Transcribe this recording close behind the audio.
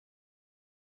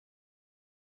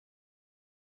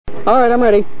All right, I'm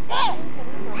ready.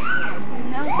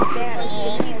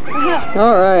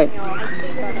 All right.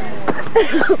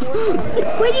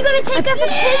 When are you going to take us a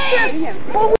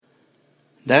picture?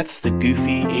 That's the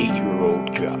goofy 8-year-old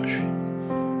Josh.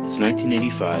 It's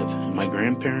 1985, and my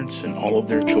grandparents and all of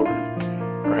their children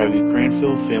are having a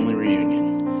Cranfill family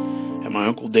reunion at my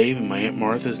Uncle Dave and my Aunt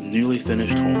Martha's newly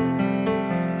finished home.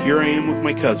 Here I am with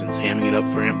my cousins, hamming it up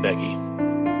for Aunt Becky.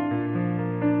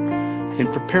 In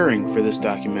preparing for this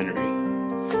documentary,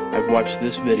 I've watched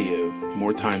this video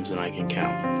more times than I can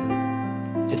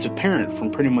count. It's apparent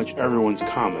from pretty much everyone's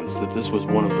comments that this was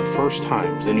one of the first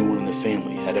times anyone in the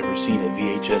family had ever seen a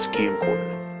VHS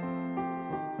camcorder.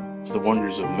 It's the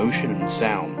wonders of motion and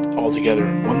sound all together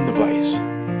in one device.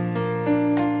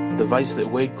 A device that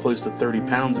weighed close to 30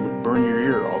 pounds and would burn your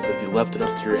ear off if you left it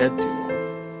up to your head too long.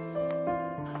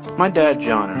 My dad,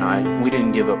 John, and I, we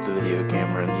didn't give up the video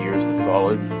camera in the years that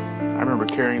followed. I remember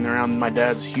carrying around my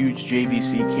dad's huge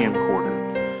JVC camcorder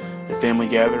at family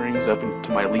gatherings up into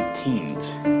my late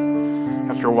teens.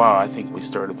 After a while, I think we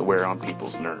started to wear on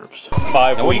people's nerves.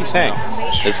 Now, what are you saying?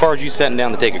 As far as you sitting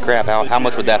down to take a crap, how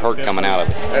much would that hurt coming out of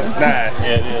it? That's nice.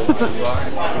 Yeah, it is.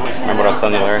 Remember what I was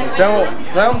telling you, Larry? No.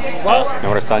 Remember what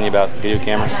I was telling you about video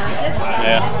cameras?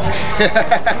 Yeah.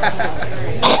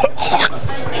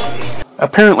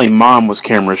 Apparently, Mom was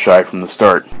camera shy from the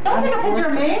start.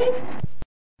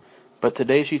 But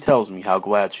today she tells me how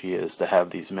glad she is to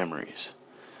have these memories.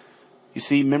 You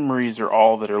see, memories are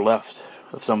all that are left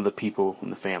of some of the people in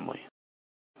the family.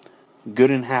 Good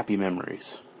and happy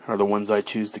memories are the ones I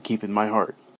choose to keep in my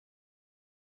heart.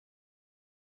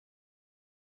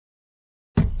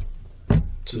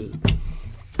 Two,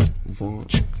 one,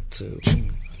 two,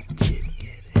 get it.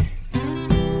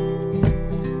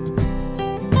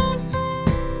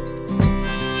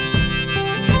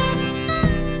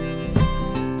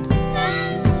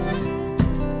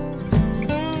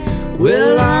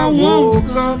 Well, I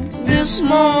woke up this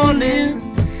morning,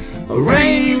 a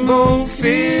rainbow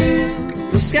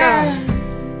filled the sky.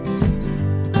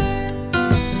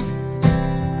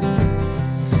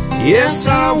 Yes,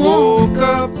 I woke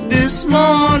up this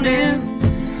morning,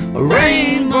 a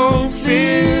rainbow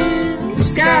filled the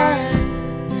sky.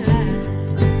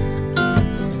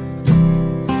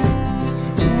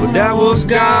 But that was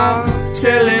God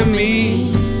telling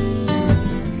me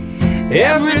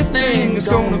everything is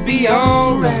gonna be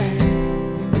alright.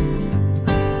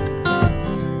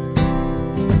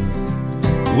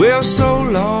 Well, so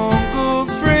long, good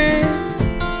friend,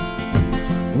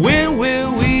 when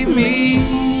will we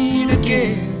meet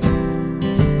again?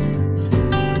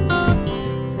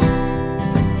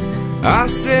 I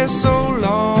said, so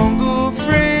long, good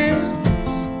friend,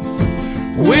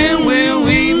 when will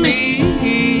we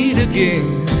meet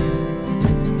again?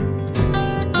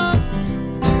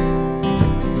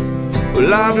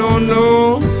 Well, I don't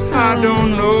know,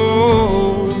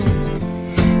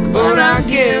 but I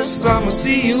guess I'ma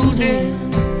see you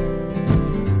then.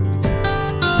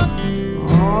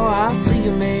 Oh, I'll see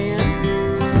you, man.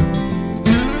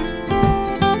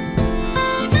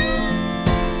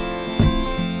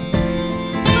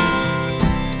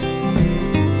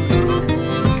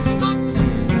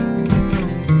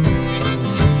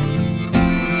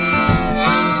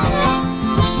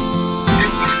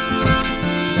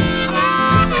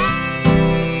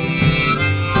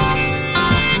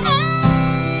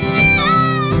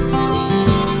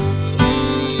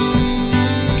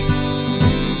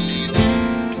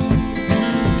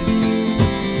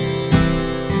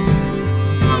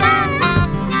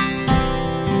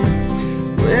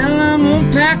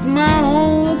 Pack my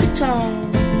old guitar,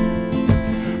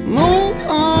 move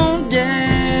on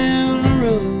down the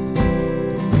road.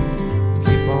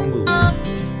 Keep on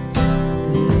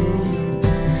moving.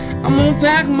 I'm gonna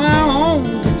pack my old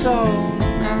guitar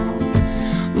now,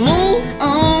 move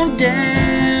on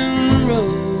down the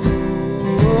road.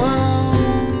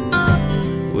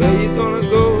 Where you gonna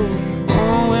go?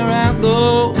 Oh, where I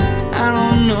go, I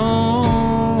don't know,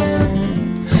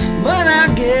 but I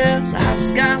guess I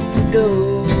just got to go.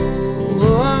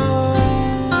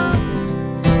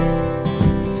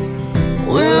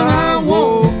 Well, I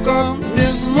woke up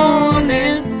this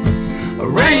morning, a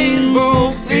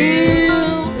rainbow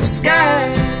filled the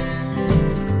sky.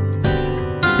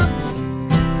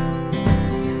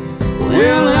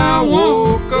 Well, I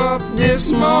woke up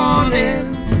this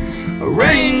morning, a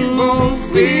rainbow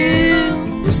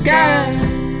filled the sky.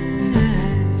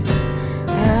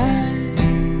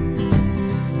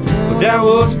 That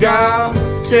was God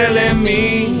telling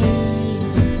me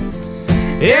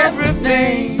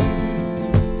everything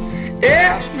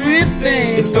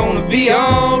is gonna be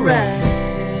alright.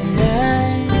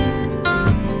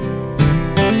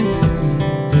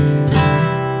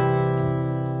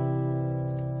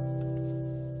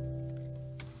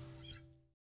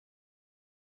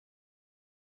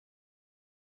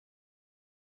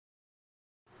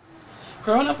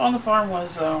 Growing up on the farm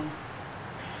was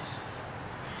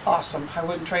awesome. I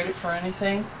wouldn't trade it for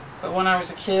anything. But when I was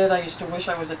a kid, I used to wish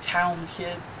I was a town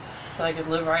kid, that I could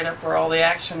live right up where all the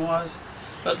action was.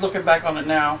 But looking back on it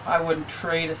now, I wouldn't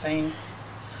trade a thing.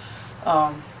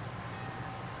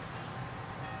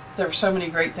 There were so many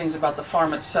great things about the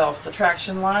farm itself. The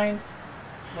traction line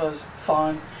was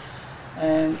fun.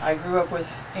 And I grew up with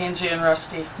Angie and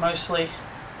Rusty, mostly.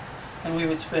 And we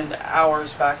would spend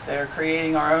hours back there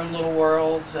creating our own little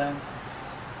worlds and,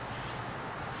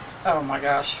 oh my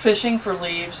gosh, fishing for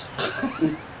leaves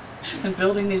and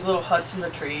building these little huts in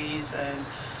the trees. And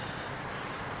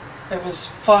it was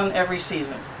fun every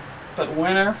season. But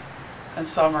winter and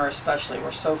summer especially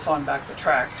were so fun back the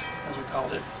track, as we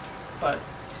called it. But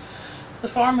the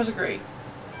farm was great.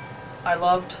 I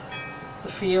loved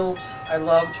the fields. I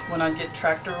loved when I'd get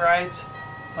tractor rides.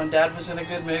 When Dad was in a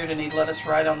good mood and he'd let us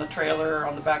ride on the trailer or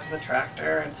on the back of the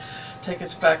tractor and take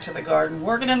us back to the garden.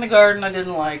 Working in the garden I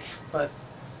didn't like, but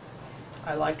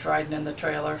I liked riding in the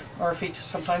trailer. Or if he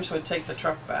sometimes would take the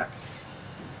truck back.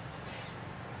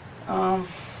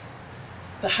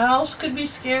 The house could be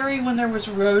scary when there was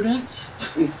rodents.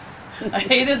 I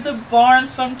hated the barn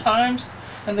sometimes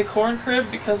and the corn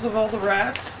crib because of all the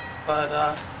rats.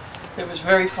 But it was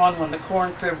very fun when the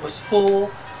corn crib was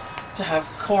full, to have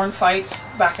corn fights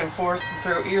back and forth and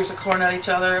throw ears of corn at each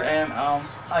other. And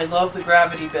I love the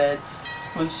gravity bed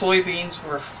when soybeans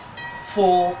were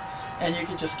full and you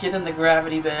could just get in the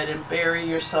gravity bed and bury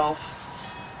yourself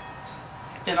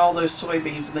in all those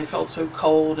soybeans, and they felt so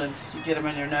cold, and you get them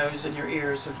in your nose and your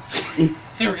ears and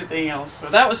everything else. So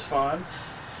that was fun.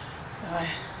 I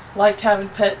liked having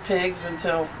pet pigs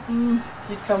until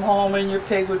you'd come home and your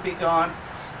pig would be gone,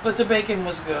 but the bacon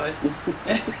was good.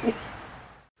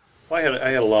 Well, I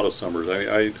had a lot of summers.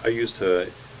 I used to,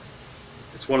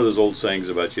 it's one of those old sayings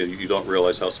about you don't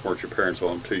realize how smart your parents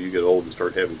are until you get old and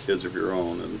start having kids of your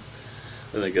own. And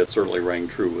I think that certainly rang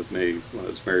true with me. When I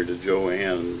was married to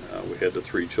Joanne, we had the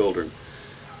 3 children.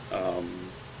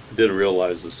 Didn't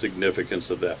realize the significance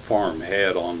that that farm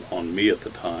had on me at the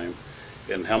time,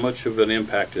 and how much of an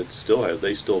impact it still had.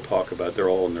 They still talk about, they're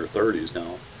all in their 30s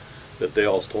now, that they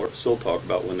all still talk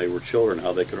about when they were children,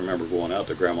 how they can remember going out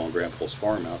to Grandma and Grandpa's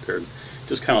farm out there and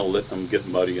just kind of letting them get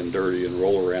muddy and dirty and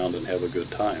roll around and have a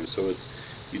good time. So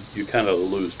it's you kind of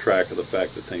lose track of the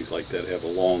fact that things like that have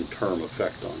a long-term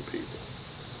effect on people.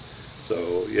 So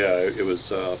yeah, it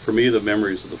was for me, the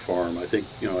memories of the farm. I think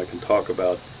I can talk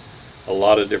about a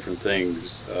lot of different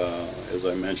things. As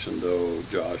I mentioned, though,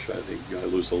 Josh, I think I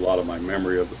lose a lot of my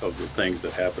memory of the things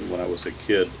that happened when I was a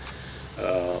kid.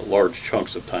 Large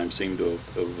chunks of time seem to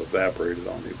have evaporated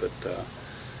on me, but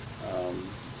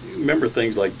you remember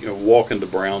things like walking to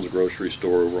Brown's grocery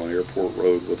store over on Airport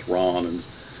Road with Ron, and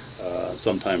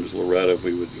sometimes Loretta.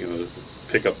 We would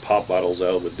pick up pop bottles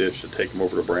out of the ditch to take them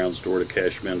over to Brown's store to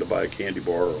cash them in to buy a candy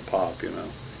bar or a pop,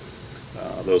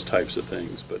 those types of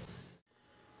things. But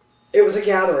it was a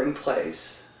gathering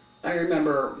place. I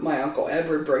remember my Uncle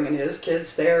Edward bringing his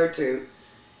kids there to.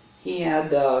 He had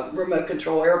the remote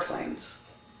control airplanes.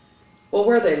 Well,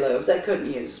 where they lived, they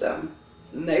couldn't use them.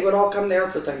 And they would all come there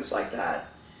for things like that.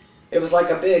 It was like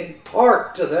a big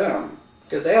park to them,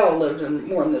 because they all lived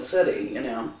more in the city,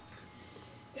 And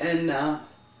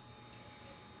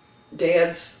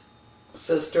Dad's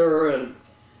sister and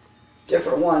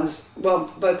different ones,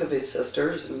 well, both of his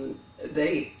sisters, and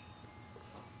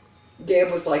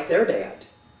Dad was like their dad.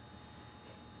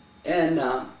 And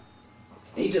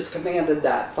he just commanded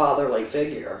that fatherly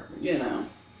figure,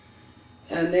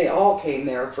 And they all came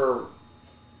there for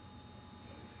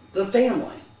the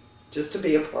family, just to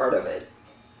be a part of it.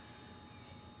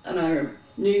 And I remember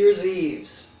New Year's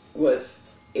Eves with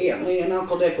Aunt Lee and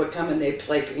Uncle Dick would come and they'd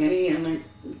play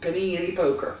penny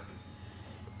poker.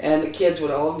 And the kids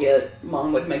would all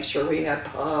Mom would make sure we had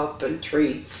pop and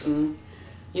treats and,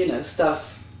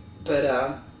 stuff. But,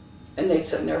 and they'd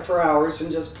sit in there for hours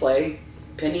and just play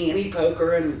penny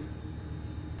poker and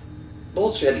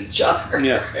bullshit each other.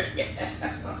 Yeah.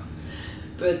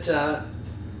 But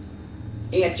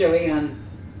Aunt Joanne,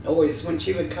 always when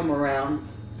she would come around,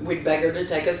 we'd beg her to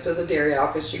take us to the dairy aisle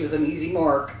because she was an easy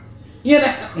mark,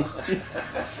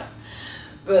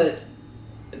 But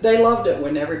they loved it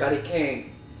when everybody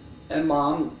came, and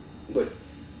Mom would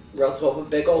rustle up a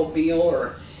big old meal,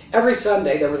 or every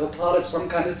Sunday there was a pot of some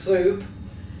kind of soup.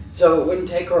 So it wouldn't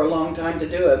take her a long time to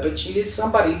do it, but she needed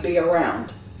somebody to be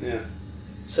around. Yeah.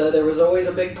 So there was always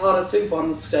a big pot of soup on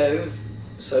the stove,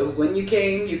 so when you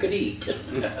came, you could eat.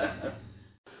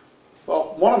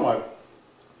 Well,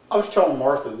 I was telling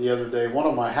Martha the other day, one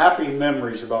of my happy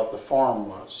memories about the farm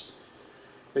was,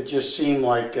 it just seemed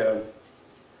like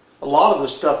a lot of the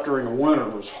stuff during the winter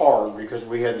was hard because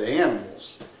we had the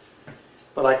animals.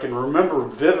 But I can remember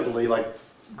vividly, like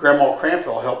Grandma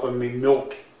Cranfill helping me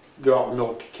go out and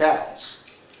milk cows.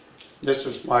 This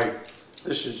is my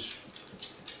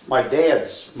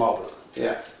dad's mother.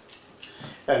 Yeah.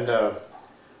 And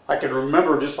I can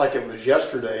remember just like it was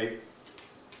yesterday,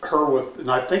 her with,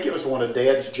 and I think it was one of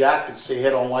Dad's jackets. He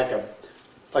had on like a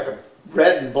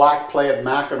red and black plaid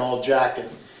Mackinac jacket,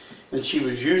 and she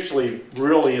was usually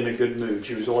really in a good mood.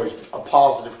 She was always a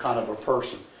positive kind of a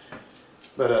person.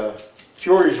 But she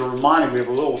always reminded me of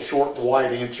a little short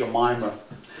white Aunt Jemima,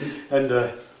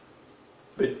 and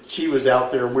but she was out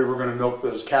there, and we were going to milk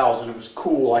those cows, and it was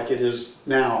cool like it is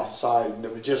now outside, and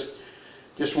it was just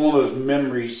one of those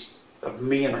memories of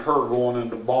me and her going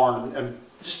into the barn and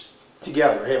just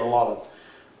together having a lot of,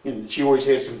 you know, she always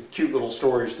had some cute little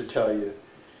stories to tell you.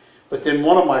 But then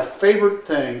one of my favorite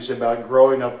things about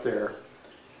growing up there,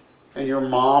 and your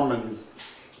mom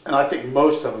and I think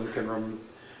most of them can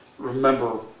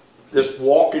remember this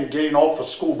walking, getting off a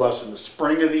school bus in the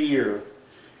spring of the year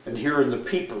and hearing the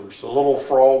peepers, the little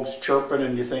frogs chirping,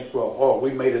 and you think, well, oh,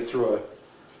 we made it through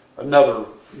another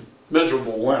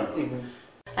miserable winter. Mm-hmm.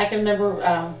 I can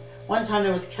remember one time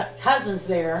there was cousins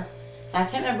there. I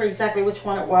can't remember exactly which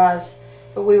one it was,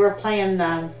 but we were playing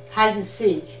hide and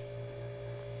seek.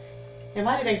 It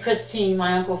might have been Christine,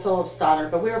 my Uncle Philip's daughter,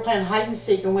 but we were playing hide and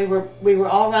seek, and we were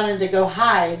all running to go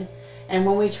hide. And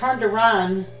when we turned to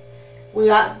run,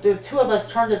 the two of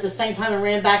us turned at the same time and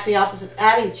ran back the opposite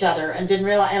at each other, and didn't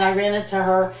realize. And I ran into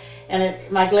her, and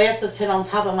my glasses hit on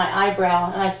top of my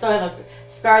eyebrow, and I still have a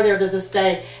scar there to this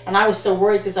day. And I was so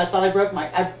worried because I thought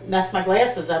I messed my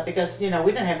glasses up, because, you know,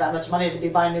 we didn't have that much money to be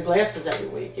buying new glasses every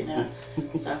week, you know.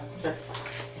 So,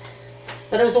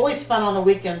 but it was always fun on the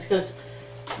weekends because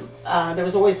there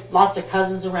was always lots of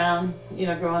cousins around, you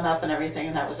know, growing up and everything,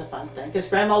 and that was a fun thing. Because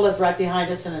Grandma lived right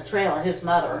behind us in a trailer, his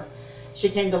mother. She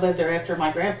came to live there after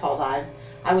my grandpa died.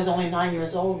 I was only 9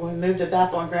 years old when we moved to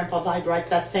Bethel, and Grandpa died right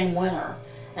that same winter.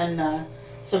 And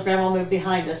so Grandma moved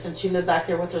behind us, and she lived back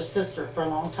there with her sister for a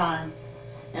long time.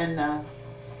 And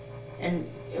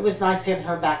it was nice having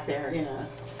her back there, you know.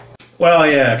 Well,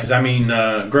 yeah, because I mean,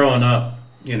 growing up,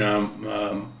 you know,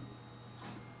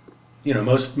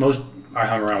 most I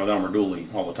hung around with Elmer Dooley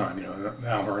all the time. You know,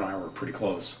 Elmer and I were pretty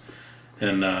close,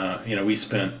 and you know, we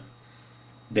spent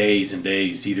days and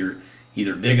days either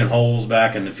digging holes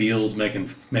back in the fields,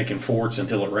 making forts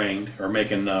until it rained, or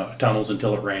making tunnels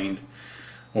until it rained,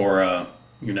 or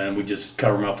you know, we just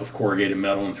cover them up with corrugated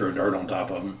metal and throw dirt on top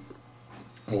of them,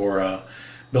 or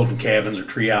building cabins or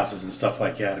tree houses and stuff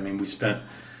like that. I mean, we spent,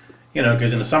 you know,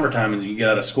 because in the summertime, when you get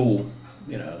out of school,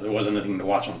 you know, there wasn't anything to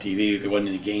watch on TV. There wasn't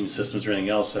any game systems or anything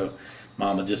else, so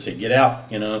Mom would just say, "Get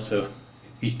out," you know. So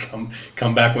you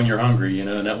come back when you're hungry, you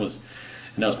know, and that was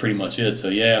pretty much it. So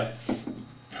yeah,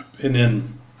 and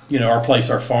then, you know, our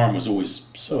farm was always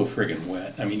so friggin'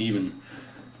 wet. I mean, even,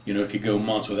 you know, it could go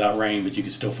months without rain, but you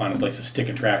could still find a place to stick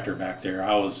a tractor back there.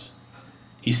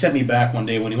 He sent me back one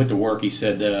day when he went to work. He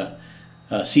said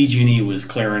CG&E was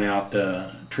clearing out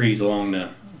trees along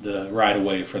the right of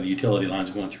way for the utility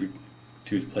lines going through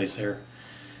the place there,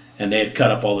 and they had cut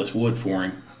up all this wood for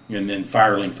him, and then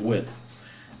fire length width.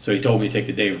 So he told me to take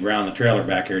the David Brown, the trailer,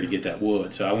 back here to get that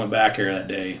wood. So I went back here that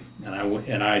day, and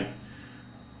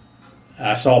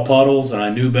I saw puddles, and I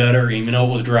knew better. Even though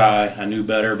it was dry, I knew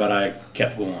better, but I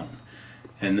kept going.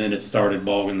 And then it started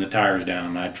bogging the tires down,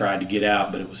 and I tried to get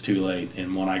out, but it was too late.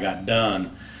 And when I got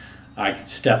done, I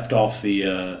stepped off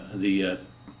the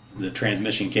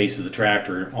transmission case of the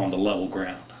tractor on the level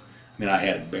ground. I mean, I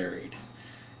had it buried.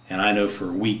 And I know for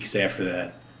weeks after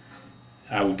that,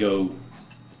 I would go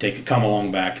take a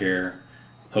come-along back here,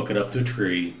 hook it up to a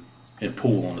tree, and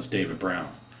pull on this David Brown.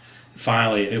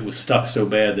 Finally, it was stuck so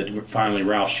bad that finally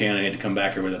Ralph Shannon had to come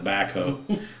back here with a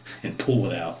backhoe and pull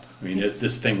it out. I mean,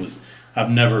 this thing was,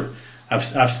 I've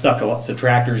stuck lots of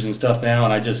tractors and stuff now,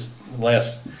 and I just,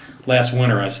 last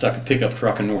winter I stuck a pickup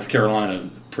truck in North Carolina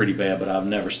pretty bad, but I've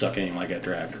never stuck anything like that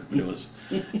tractor. But it was,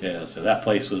 yeah, so that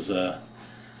place was,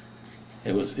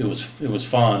 it was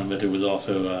fun, but it was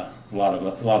also a lot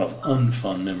of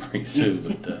unfun memories too.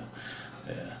 But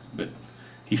yeah, but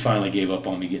he finally gave up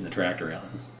on me getting the tractor out.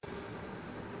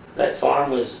 That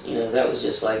farm was, you know, that was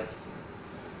just like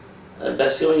the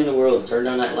best feeling in the world. Turn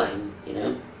down that lane, you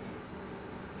know.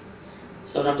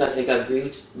 Sometimes I think I've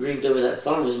grieved over that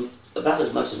farm was about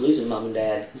as much as losing Mom and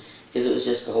Dad, because it was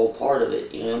just the whole part of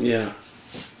it, you know. Yeah.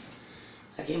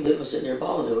 I can't believe I'm sitting there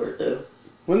bawling over it though.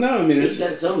 Well, no, I mean, it's... You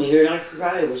got to film me here and I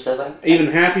cry over stuff. Even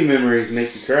happy memories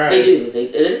make you cry. They do.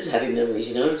 It is happy memories,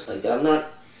 you know. It's like, I'm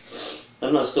not...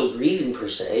 I'm not still grieving per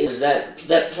se. Is that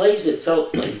place, it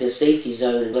felt like the safety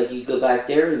zone. Like you go back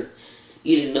there and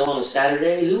you didn't know on a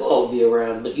Saturday who all would be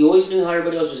around, but you always knew how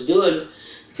everybody else was doing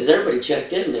because everybody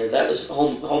checked in there. That was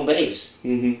home base.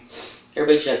 Mm-hmm.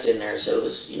 Everybody checked in there, so it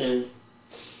was, you know,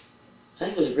 I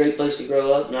think it was a great place to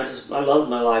grow up, and I loved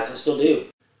my life. I still do.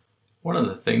 One of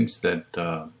the things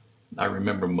that I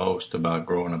remember most about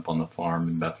growing up on the farm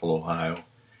in Bethel, Ohio,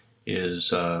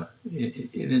 is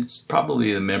it's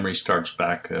probably the memory starts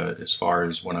back as far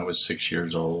as when I was 6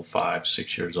 years old, 5,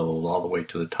 6 years old, all the way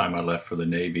to the time I left for the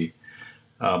Navy.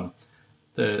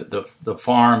 The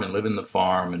farm and living the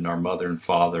farm, and our mother and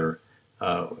father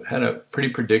had a pretty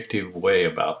predictive way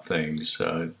about things.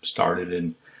 Started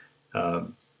in,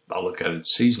 I'll look at it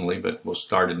seasonally, but we'll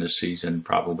start in the season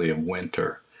probably of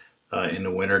winter. In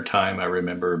the winter time, I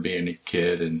remember being a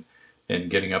kid and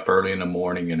getting up early in the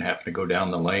morning and having to go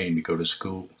down the lane to go to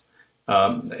school.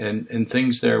 And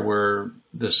things there were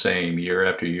the same year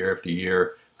after year after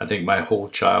year. I think my whole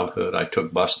childhood, I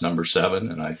took bus number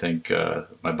 7, and I think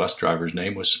my bus driver's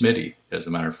name was Smitty, as a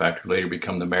matter of fact, who later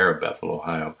became the mayor of Bethel,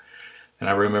 Ohio. And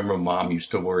I remember Mom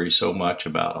used to worry so much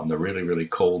about, on the really, really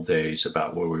cold days,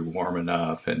 about were we warm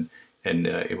enough, and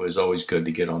it was always good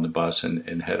to get on the bus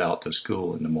and head out to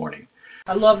school in the morning.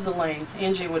 I love the lane.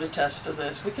 Angie would attest to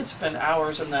this. We could spend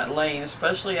hours in that lane,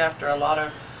 especially after a lot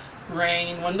of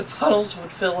rain, when the puddles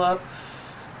would fill up.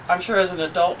 I'm sure as an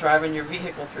adult driving your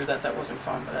vehicle through that wasn't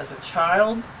fun, but as a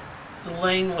child, the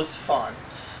lane was fun.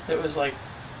 It was like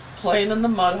playing in the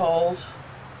mud holes.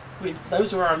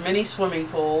 Those were our mini swimming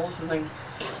pools, and then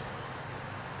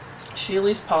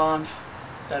Sheely's Pond,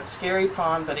 that scary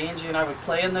pond, but Angie and I would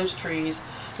play in those trees.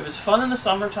 It was fun in the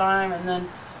summertime, and then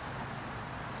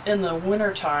in the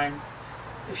wintertime,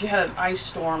 if you had an ice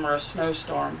storm or a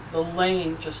snowstorm, the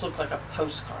lane just looked like a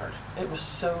postcard. It was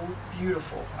so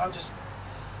beautiful.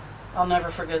 I'll never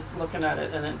forget looking at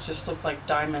it, and it just looked like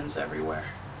diamonds everywhere.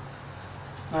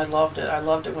 And I loved it. I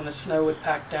loved it when the snow would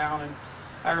pack down, and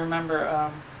I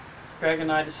remember Greg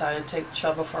and I decided to take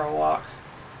Chubba for a walk.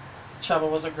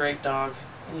 Chubba was a great dog,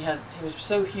 and he was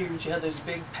so huge. He had those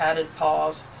big padded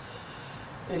paws,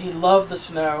 and he loved the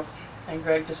snow. And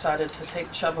Greg decided to take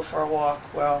Chubba for a walk.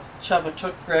 Well, Chubba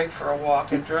took Greg for a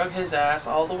walk and drug his ass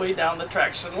all the way down the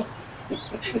traction line.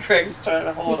 Greg's trying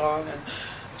to hold on, and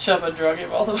Chubba drug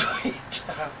him all the way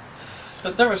down.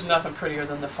 But there was nothing prettier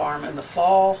than the farm in the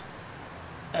fall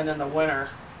and in the winter.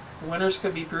 Winters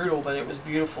could be brutal, but it was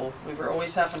beautiful. We were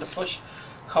always having to push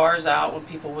cars out when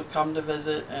people would come to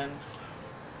visit, and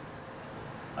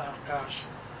oh gosh,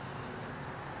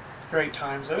 great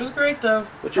times. It was great though.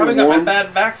 But probably got my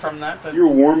bad back from that. But you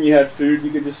were warm. You had food. You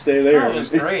could just stay there. Oh, it was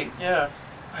great. Yeah,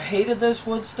 I hated those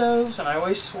wood stoves, and I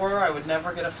always swore I would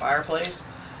never get a fireplace.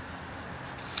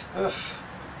 Ugh.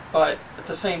 But at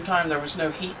the same time, there was no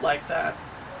heat like that,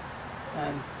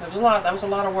 and there was a lot. That was a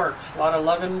lot of work. A lot of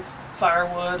lugging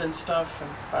firewood and stuff.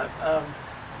 But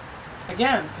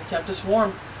again, it kept us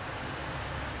warm.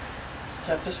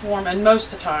 Kept us warm, and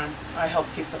most of the time, I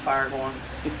helped keep the fire going.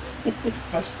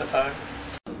 Most of the time.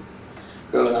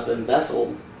 Growing up in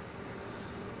Bethel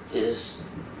is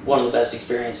one of the best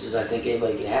experiences I think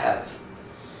anybody could have.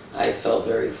 I felt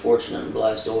very fortunate and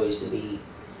blessed always to be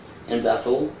in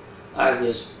Bethel. I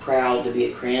was proud to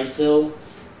be at Cranfill.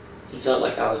 It felt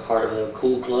like I was part of a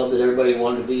cool club that everybody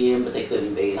wanted to be in, but they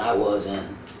couldn't be, and I was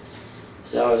in.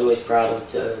 So I was always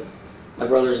proud of my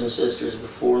brothers and sisters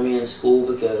before me in school,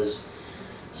 because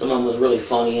some of them was really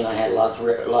funny, and I had a lot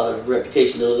of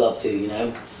reputation to live up to, you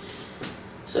know.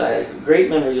 So I had great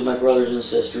memories of my brothers and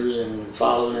sisters, and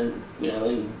following, and you know,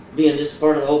 and being just a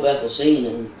part of the whole Bethel scene,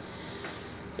 and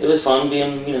it was fun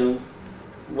being, you know,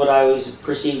 what I always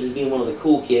perceived as being one of the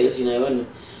cool kids, you know, and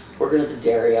working at the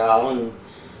dairy aisle, and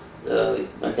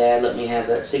my dad let me have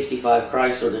that 65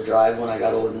 Chrysler to drive when I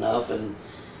got old enough, and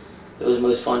it was the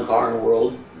most fun car in the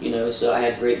world, you know, so I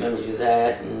had great memories with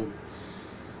that. And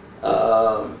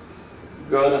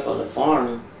growing up on the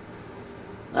farm,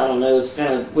 I don't know, it's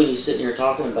kind of, when you're sitting here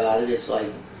talking about it, it's like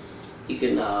you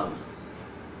can,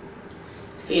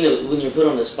 you know, when you're put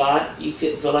on the spot, you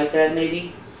feel like that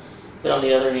maybe. But on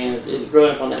the other hand,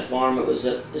 growing up on that farm, it was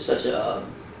such a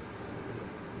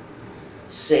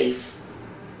safe,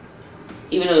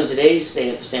 even though in today's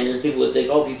standard, people would think,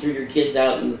 oh, if you threw your kids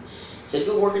out and said,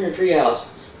 go work in your treehouse,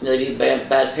 you know, they'd be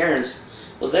bad parents.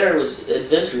 Well, there was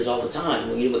adventures all the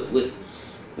time. With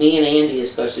me and Andy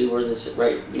especially,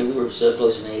 we were so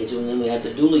close in age, and then we had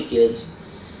the Dooley kids,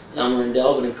 Elmer and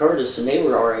Delvin and Curtis, and they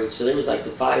were our age, so there was like the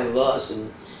 5 of us,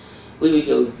 and we would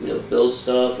go, you know, build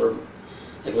stuff, or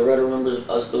like Loretta remembers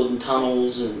us building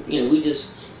tunnels, and you know, it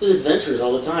was adventures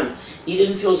all the time. You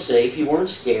didn't feel safe, you weren't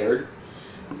scared,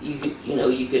 you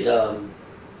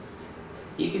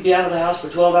could be out of the house for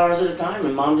 12 hours at a time,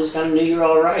 and Mom just kind of knew you were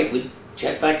all right. We'd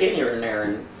check back in here and there,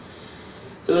 and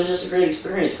it was just a great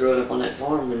experience growing up on that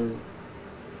farm. And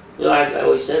you know, I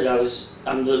always said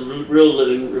I'm the real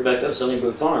living Rebecca of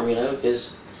Sunnybrook Farm, you know,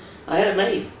 because I had it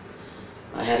made.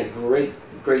 I had a great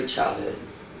childhood.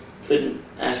 Couldn't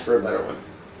ask for a better one.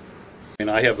 And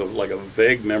I have a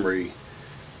vague memory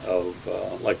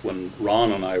of like when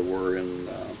Ron and I were in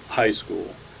high school.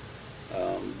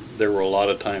 There were a lot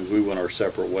of times we went our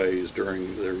separate ways during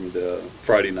the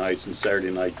Friday nights and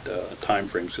Saturday night time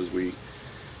frames, because we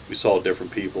saw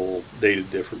different people, dated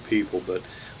different people, but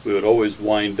we would always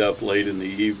wind up late in the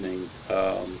evening.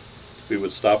 We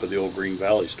would stop at the old Green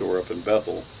Valley store up in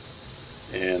Bethel,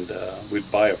 and we'd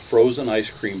buy a frozen ice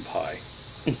cream pie.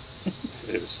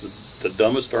 It was the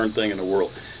dumbest darn thing in the world.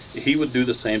 He would do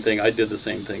the same thing. I did the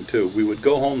same thing too. We would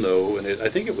go home though, and I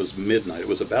think it was midnight. It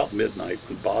was about midnight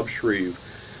when Bob Shreve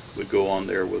would go on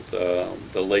there with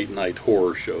the late night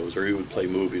horror shows, or he would play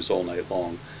movies all night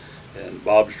long. And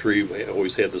Bob Shreve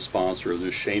always had the sponsor of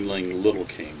the Shaneling Little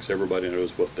Kings. Everybody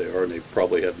knows what they are, and they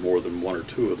probably had more than one or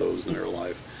two of those in their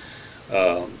life.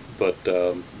 But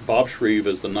Bob Shreve,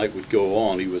 as the night would go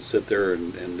on, he would sit there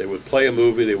and they would play a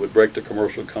movie, they would break the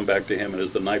commercial, come back to him, and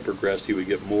as the night progressed, he would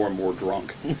get more and more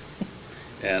drunk.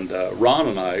 And Ron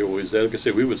and I always, like I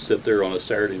say, we would sit there on a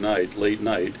Saturday night, late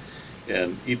night,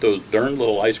 and eat those darn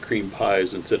little ice cream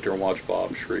pies and sit there and watch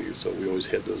Bob Shreve. So we always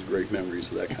had those great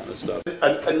memories of that kind of stuff.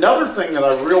 Another thing that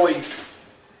I really,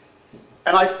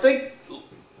 and I think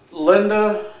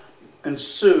Linda and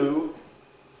Sue,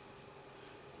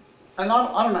 and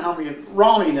I don't know how many,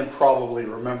 Ronnie and them probably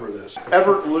remember this.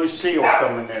 Everett and Lucille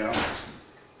coming in,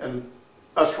 and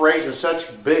us raising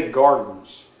such big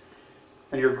gardens.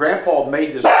 And your grandpa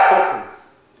made this cooker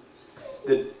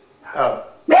that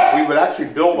we would actually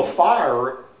build a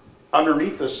fire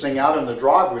underneath this thing out in the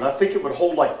driveway. And I think it would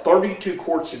hold like 32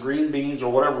 quarts of green beans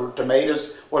or whatever,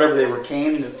 tomatoes, whatever they were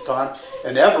canning at the time.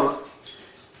 And Everett,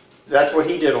 that's what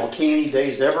he did on canny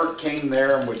days. Everett came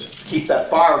there and would keep that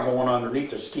fire going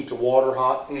underneath us, keep the water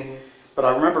hot. Mm-hmm. But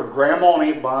I remember Grandma and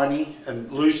Aunt Viney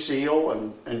and Lucille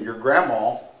and your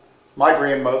grandma, my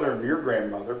grandmother and your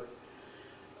grandmother,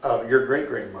 your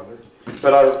great-grandmother.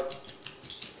 But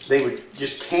they would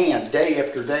just can day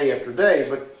after day after day.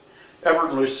 But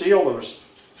Everett and Lucille, there was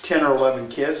 10 or 11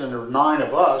 kids, and there were 9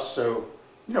 of us. So,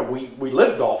 you know, we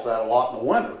lived off that a lot in the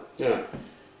winter. Yeah.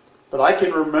 But I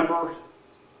can remember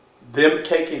them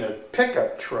taking a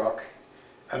pickup truck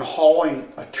and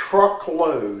hauling a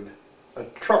truckload,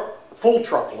 full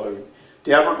truckload,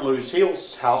 to Everett and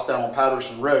Lucille's house down on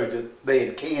Patterson Road that they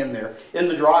had canned there in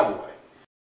the driveway.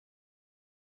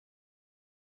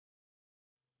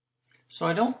 So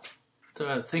I don't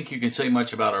think you can say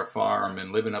much about our farm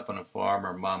and living up on a farm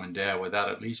or Mom and Dad without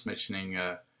at least mentioning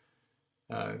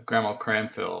Grandma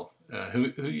Cranfill,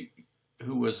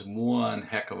 who was one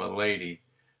heck of a lady.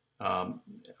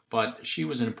 But she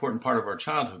was an important part of our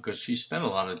childhood because she spent a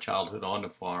lot of childhood on the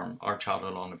farm, our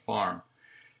childhood on the farm.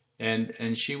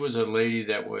 And she was a lady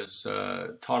that was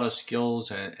taught us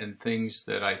skills and things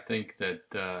that I think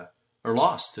that are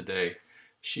lost today.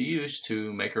 She used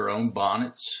to make her own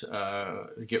bonnets,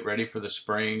 get ready for the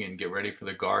spring and get ready for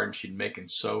the garden. She'd make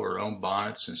and sew her own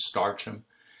bonnets and starch them.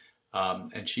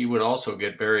 And she would also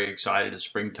get very excited at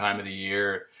springtime of the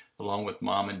year along with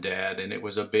Mom and Dad. And it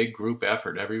was a big group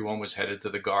effort. Everyone was headed to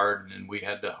the garden and we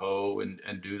had to hoe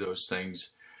and do those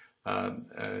things.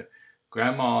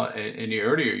 Grandma, in the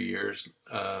earlier years,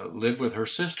 lived with her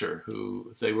sister,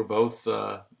 who they were both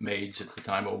maids at the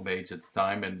time, old maids at the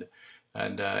time, and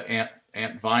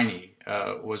Aunt Viney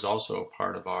was also a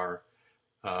part of our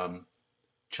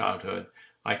childhood.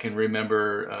 I can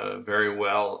remember very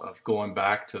well of going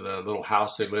back to the little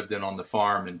house they lived in on the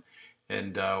farm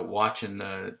and watching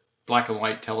black and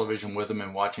white television with them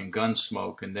and watching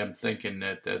Gunsmoke, and them thinking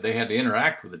that they had to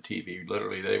interact with the TV.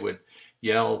 Literally, they would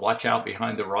yell, "Watch out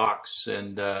behind the rocks,"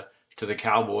 and to the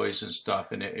cowboys and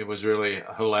stuff. And it was really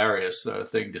a hilarious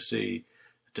thing to see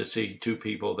two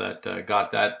people that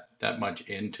got that much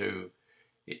into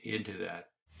that.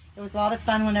 It was a lot of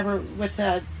fun whenever with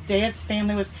Dad's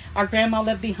family. With our grandma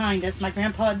lived behind us. My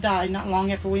grandpa had died not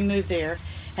long after we moved there,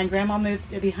 and Grandma moved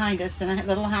behind us in a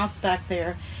little house back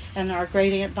there. And our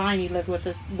great Aunt Viney lived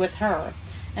with her,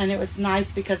 and it was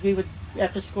nice because we would,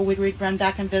 after school, we'd run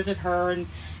back and visit her,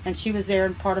 and she was there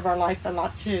and part of our life a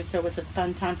lot too. So it was a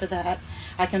fun time for that.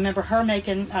 I can remember her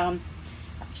making.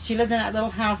 She lived in that little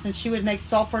house, and she would make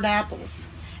sulfured apples,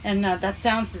 and that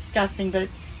sounds disgusting, but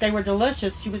they were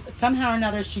delicious. She was, somehow or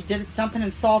another, she did something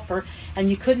in sulfur, and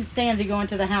you couldn't stand to go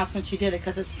into the house when she did it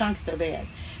because it stunk so bad.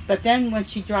 But then when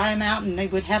she'd dry them out and they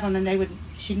would have them, and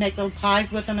she'd make little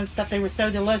pies with them and stuff. They were so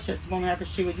delicious whenever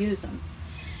she would use them.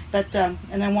 But and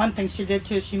then one thing she did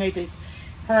too, she made these.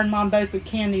 Her and Mom both would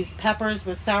can these peppers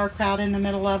with sauerkraut in the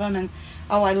middle of them, and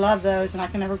oh, I love those. And I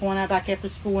can never go out back after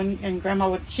school, and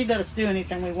Grandma she'd let us do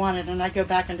anything we wanted, and I'd go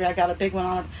back and drag out a big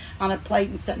one on a plate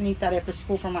and sit and eat that after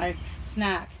school for my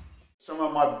snack. Some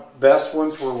of my best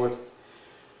ones were with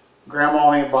Grandma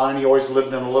and Aunt Viney. Always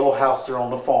lived in a little house there on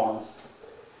the farm,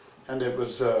 and it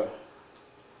was.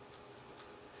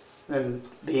 And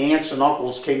the aunts and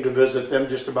uncles came to visit them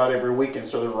just about every weekend,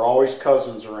 so there were always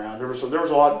cousins around. There was a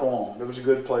lot going on. It was a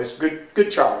good place, good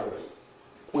childhood.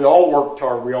 We all worked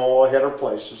hard. We all had our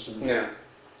places. Yeah.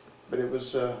 But it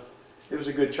was a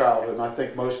good childhood, and I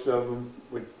think most of them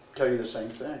would tell you the same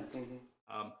thing.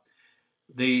 Mm-hmm.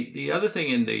 The other thing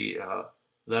in the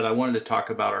that I wanted to talk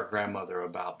about our grandmother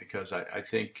about, because I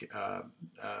think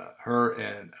her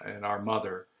and our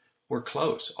mother were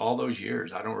close all those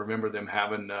years. I don't remember them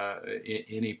having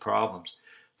any problems.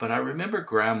 But I remember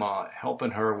Grandma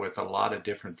helping her with a lot of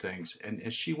different things. And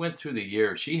as she went through the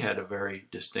years, she had a very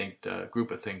distinct group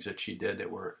of things that she did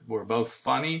that were both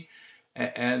funny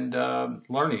and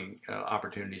learning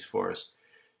opportunities for us.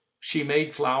 She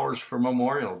made flowers for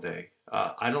Memorial Day.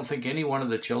 I don't think any one of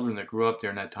the children that grew up there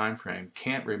in that time frame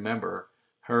can't remember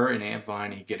her and Aunt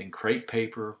Viney getting crepe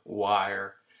paper,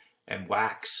 wire, and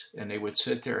wax, and they would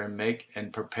sit there and make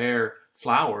and prepare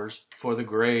flowers for the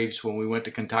graves when we went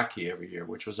to Kentucky every year,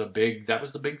 which was that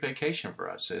was the big vacation for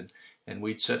us. And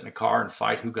we'd sit in the car and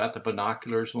fight who got the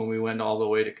binoculars when we went all the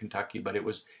way to Kentucky, but it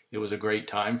was a great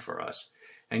time for us.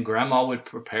 And Grandma would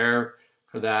prepare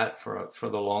for that for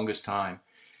the longest time.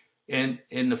 And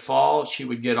in the fall, she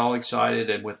would get all excited,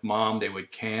 and with Mom, they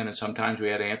would can, and sometimes we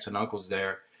had aunts and uncles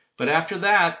there. But after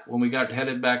that, when we got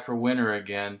headed back for winter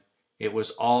again, it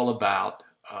was all about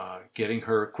getting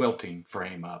her quilting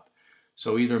frame up.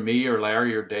 So either me or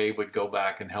Larry or Dave would go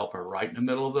back and help her right in the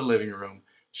middle of the living room.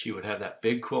 She would have that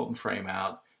big quilting frame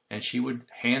out, and she would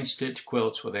hand-stitch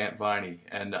quilts with Aunt Viney.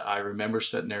 And I remember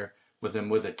sitting there with them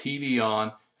with a TV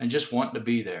on and just wanting to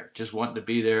be there. Just wanting to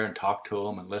be there and talk to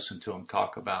them and listen to them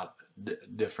talk about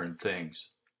different things.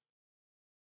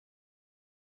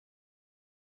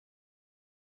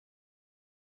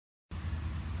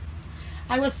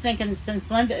 I was thinking, since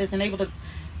Linda isn't able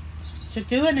to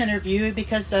do an interview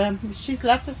because she's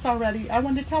left us already, I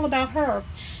wanted to tell about her.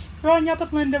 Growing up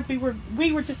with Linda,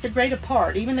 we were just a grade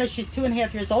apart. Even though she's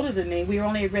 2.5 years older than me, we were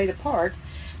only a grade apart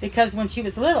because when she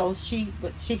was little, she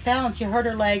fell and she hurt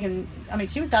her leg, and I mean,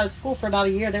 she was out of school for about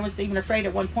a year. They was even afraid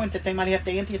at one point that they might have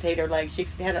to amputate her leg.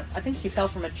 I think she fell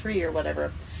from a tree or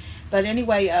whatever. But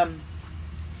anyway,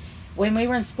 when we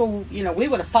were in school, we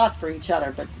would have fought for each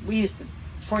other, but we used to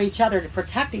for each other to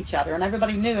protect each other, and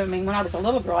everybody knew. I mean, when I was a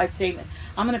little girl, I'd say,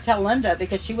 I'm going to tell Linda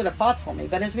because she would have fought for me.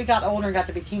 But as we got older and got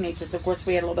to be teenagers, of course,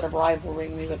 we had a little bit of rivalry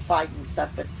and we would fight and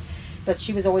stuff, but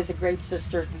she was always a great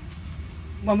sister.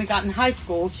 When we got in high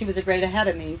school, she was a grade ahead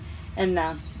of me, and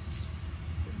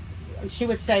she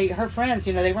would say, her friends,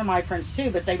 they were my friends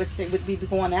too, but they would say, we'd be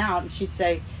going out, and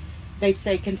they'd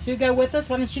say, can Sue go with us?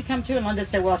 Why don't she come too? And Linda would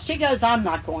say, well, if she goes, I'm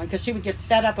not going, because she would get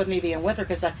fed up with me being with her,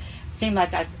 because it seemed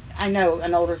like I know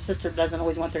an older sister doesn't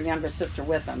always want their younger sister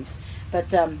with them.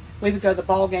 But we would go to the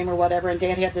ball game or whatever, and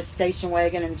Dad had this station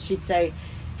wagon, and he'd say,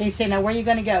 now where are you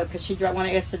going to go? Because she'd want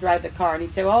to ask to drive the car. And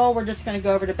he'd say, oh, we're just going to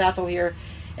go over to Bethel here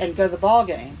and go to the ball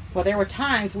game. Well, there were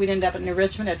times we'd end up at New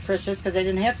Richmond at Frisch's because they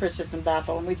didn't have Frisch's in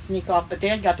Bethel, and we'd sneak off. But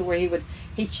Dad got to where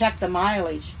he'd check the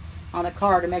mileage on the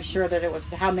car to make sure that it was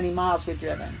how many miles we'd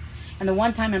driven. And the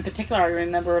one time in particular I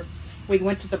remember, we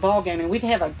went to the ball game, and we'd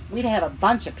have a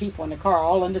bunch of people in the car,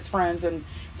 all Linda's friends, and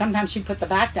sometimes she'd put the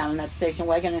back down in that station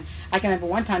wagon. And I can remember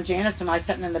one time Janice and I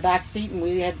sitting in the back seat, and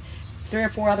we had 3 or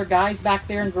 4 other guys back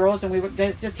there and girls, and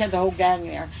they just had the whole gang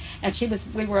there. And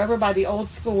we were over by the old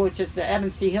school, which is the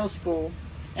Evans C. Hill School,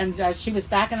 and she was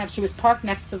backing up. She was parked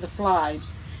next to the slide,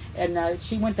 and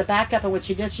she went to back up, and what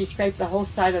she did, she scraped the whole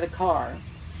side of the car.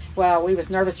 Well, we was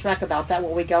nervous wreck about that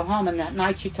when we go home, and that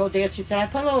night she told Dad, she said, I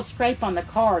put a little scrape on the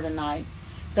car tonight.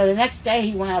 So the next day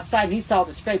he went outside and he saw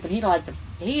the scrape, and he liked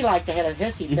to have a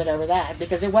hissy fit over that,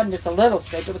 because it wasn't just a little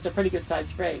scrape, it was a pretty good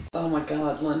sized scrape. Oh my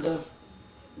God, Linda.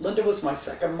 Linda was my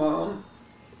second mom.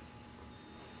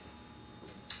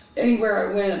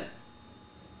 Anywhere I went,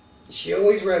 she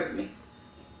always wrote me.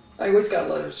 I always got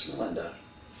letters from Linda.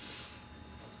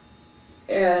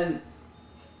 And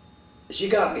she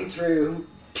got me through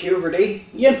puberty,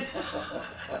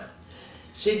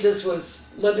 She just was,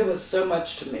 Linda was so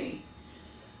much to me.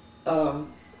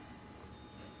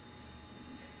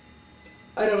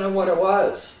 I don't know what it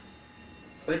was,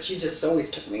 but she just always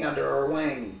took me under her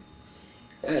wing.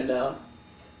 And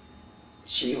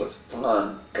she was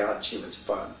fun. God, she was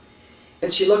fun.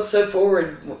 And she looked so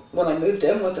forward when I moved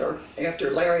in with her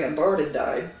after Larry and Bart had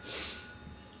died.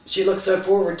 She looked so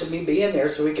forward to me being there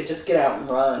so we could just get out and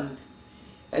run.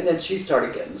 And then she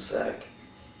started getting sick.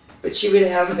 But she would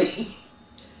have me,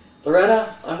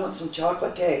 Loretta, I want some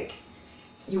chocolate cake.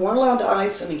 You weren't allowed to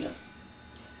ice any of it.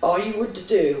 All you were to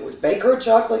do was bake her a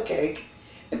chocolate cake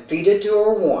and feed it to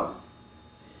her warm.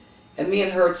 And me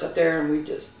and her sat there and we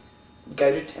just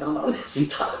go to town on this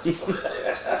stuff.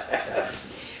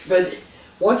 But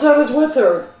once I was with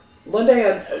her,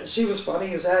 Linda she was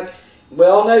funny as heck.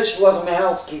 Well, no, she wasn't a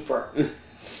housekeeper.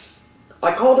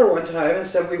 I called her one time and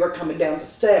said we were coming down to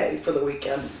stay for the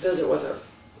weekend, visit with her.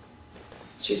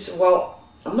 She said, well,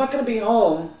 I'm not going to be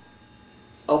home.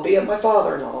 I'll be at my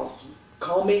father-in-law's.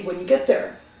 Call me when you get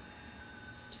there.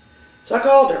 So I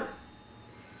called her.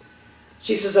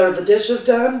 She says, are the dishes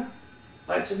done?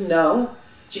 I said, no.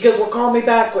 She goes, well, call me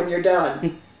back when you're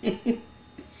done.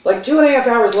 Like 2.5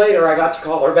 hours later, I got to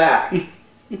call her back.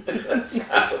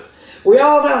 So, we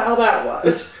all know how that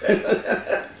was.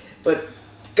 But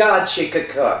God, she could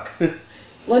cook.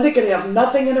 Linda could have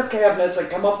nothing in her cabinets and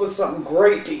come up with something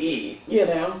great to eat, you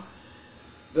know.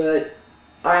 But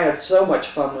I had so much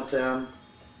fun with them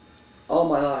all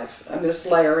my life. I miss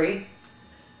Larry.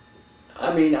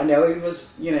 I mean, I know he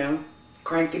was, you know,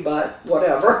 cranky butt,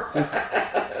 whatever.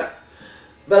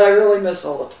 But I really miss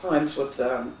all the times with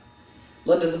them.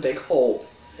 Linda's a big hole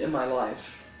in my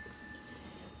life.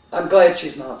 I'm glad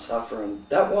she's not suffering.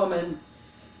 That woman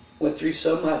went through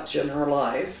so much in her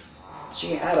life.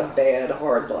 She had a bad,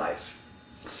 hard life.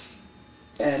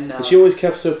 And she always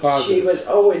kept so positive. She was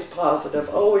always positive,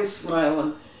 always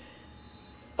smiling.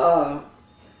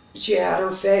 She had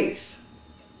her faith.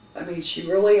 I mean, she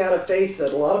really had a faith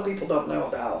that a lot of people don't know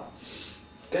about.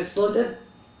 Because Linda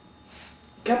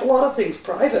kept a lot of things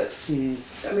private.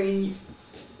 Mm-hmm. I mean,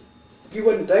 you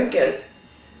wouldn't think it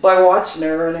by watching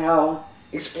her and how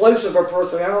explosive her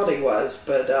personality was,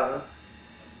 but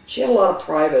she had a lot of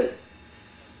private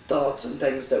thoughts and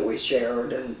things that we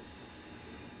shared, and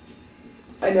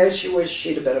I know she wished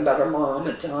she'd have been a better mom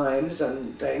at times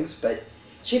and things, but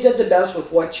she did the best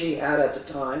with what she had at the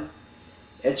time,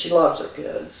 and she loves her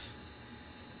kids.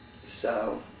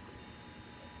 So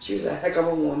she was a heck of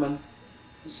a woman.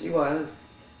 She was.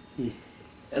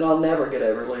 And I'll never get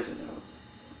over losing her.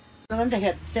 Linda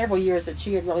had several years that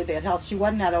she had really bad health. She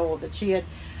wasn't that old, but she had,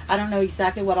 I don't know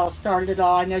exactly what all started it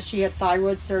all. I know she had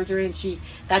thyroid surgery, and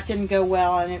that didn't go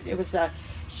well, and it was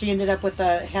she ended up with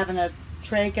having a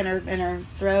trach in her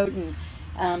throat,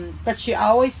 and but she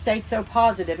always stayed so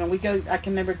positive. And I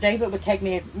can remember David would take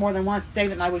me more than once.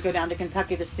 David and I would go down to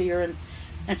Kentucky to see her,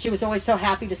 and she was always so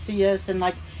happy to see us. And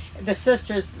like the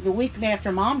sisters, the week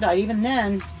after Mom died, even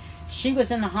then, she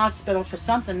was in the hospital for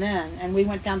something then, and we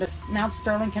went down to Mount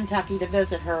Sterling, Kentucky to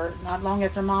visit her not long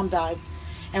after Mom died.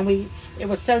 And it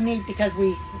was so neat because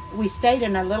we stayed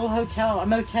in our little a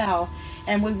motel,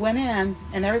 and we went in,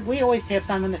 and we always have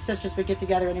fun when the sisters would get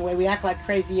together anyway. We act like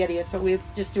crazy idiots, but we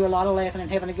just do a lot of laughing and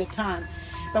having a good time.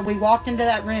 But we walked into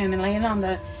that room, and laying on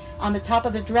the top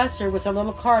of the dresser was a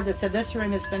little card that said, "This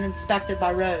room has been inspected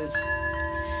by Rose."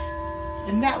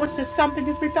 And that was just something,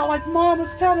 because we felt like Mom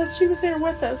was telling us she was there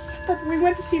with us. But we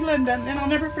went to see Linda, and I'll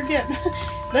never forget.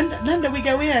 Linda, we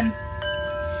go in,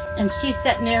 and she's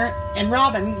sitting there, and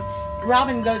Robin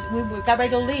goes, we got ready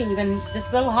to leave, and this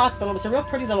little hospital, it was a real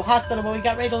pretty little hospital, but we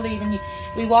got ready to leave, and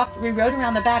we rode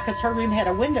around the back, because her room had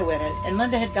a window in it, and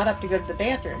Linda had got up to go to the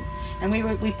bathroom. And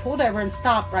we pulled over and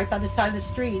stopped right by the side of the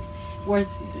street, where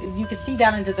you could see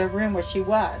down into the room where she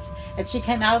was. And she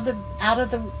came out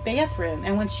of the bathroom,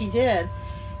 and when she did,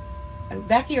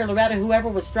 Becky or Loretta, whoever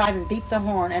was driving, beeped the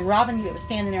horn, and Robin was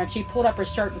standing there, and she pulled up her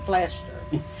shirt and flashed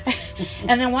her.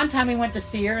 And then one time we went to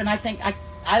see her, and I think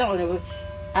I don't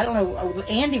know,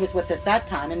 Andy was with us that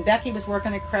time, and Becky was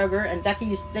working at Kroger, and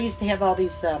they used to have all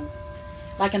these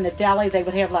like in the deli, they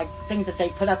would have like things that they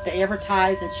put up to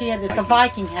advertise, and she had this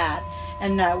Viking hat.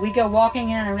 And we go walking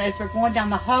in, and as we're going down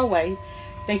the hallway,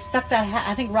 they stuck that hat.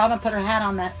 I think Robin put her hat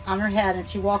on her head, and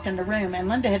she walked in the room. And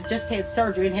Linda had just had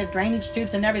surgery and had drainage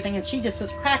tubes and everything, and she just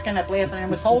was cracking up laughing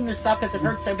and was holding her stuff because it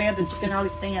hurt so bad that she couldn't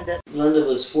hardly stand it. Linda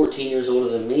was 14 years older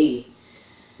than me,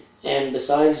 and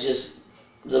besides just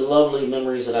the lovely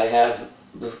memories that I have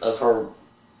of her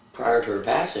prior to her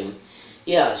passing,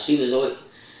 yeah,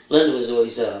 Linda was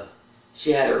always,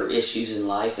 she had her issues in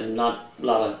life, and not a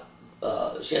lot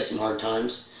of, she had some hard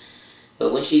times.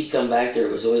 But when she'd come back there,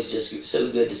 it was always just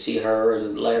so good to see her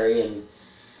and Larry, and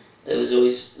it was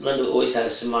always, Linda always had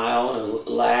a smile and a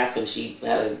laugh, and she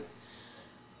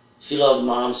loved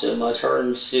Mom so much. Her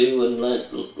and Sue and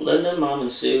Linda, Mom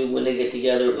and Sue, when they get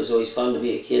together, it was always fun to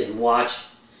be a kid and watch,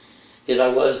 because I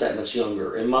was that much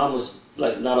younger, and Mom was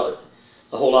like not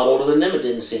a whole lot older than them. It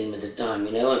didn't seem at the time,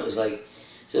 you know. And it was like,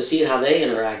 so seeing how they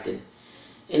interacted,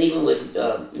 and even with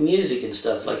music and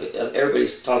stuff, like everybody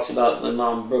talks about when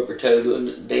Mom broke her toe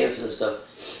doing dancing and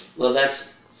stuff. Well,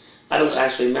 I don't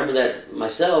actually remember that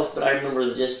myself, but I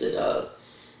remember just that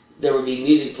there would be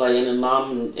music playing, and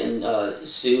Mom and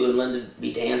Sue and Linda would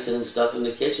be dancing and stuff in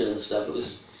the kitchen and stuff. It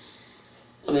was,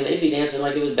 I mean, they'd be dancing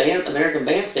like it was American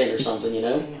Bandstand or something, you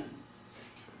know?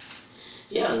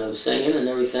 Yeah, and they was singing and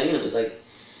everything, and it was like,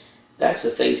 that's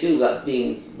the thing too about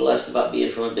being blessed, about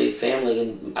being from a big family,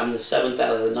 and I'm the 7th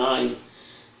out of the 9,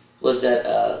 was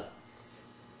that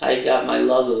I got my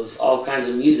love of all kinds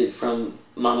of music from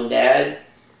Mom and Dad.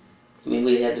 I mean,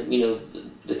 we had, you know,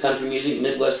 the country music,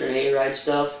 Midwestern hayride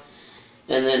stuff.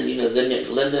 And then, you know, then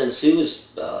Linda and Sue was,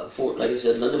 like I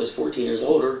said, Linda was 14 years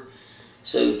older.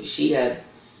 So she had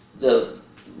the,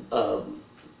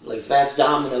 like Fats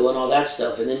Domino and all that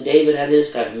stuff. And then David had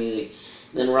his type of music.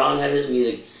 And then Ron had his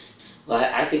music. Well,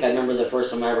 I think I remember the first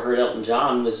time I ever heard Elton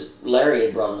John was Larry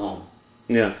had brought it home.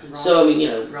 Yeah. So, I mean, you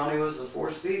know. Ronnie was the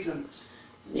Four Seasons.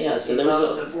 Yeah, so he there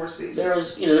loved was the Four Seasons.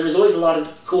 there was always a lot of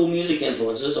cool music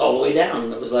influences all the way down.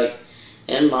 And it was like,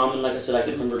 and Mom, and like I said, I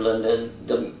could remember Linda and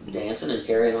them dancing and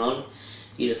carrying on.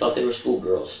 You'd have thought they were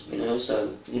schoolgirls, you know.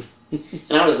 So,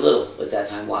 and I was little at that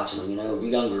time watching them, you know,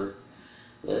 younger,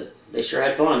 but they sure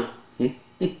had fun.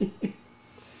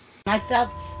 I felt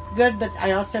good, but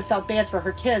I also felt bad for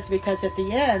her kids, because at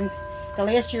the end, the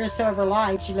last year or so of her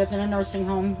life, she lived in a nursing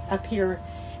home up here,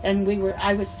 and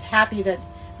I was happy that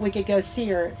we could go see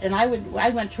her, and I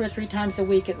went 2 or 3 times a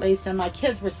week at least, and my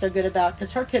kids were so good about,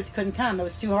 because her kids couldn't come. It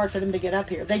was too hard for them to get up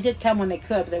here. They did come when they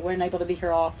could, but they weren't able to be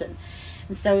here often.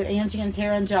 And so Angie and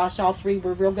Tara and Josh, all 3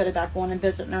 were real good about going and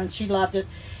visiting her, and she loved it.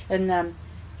 And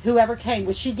whoever came,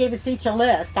 well, she gave us each a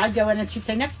list. I'd go in and she'd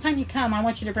say, next time you come, I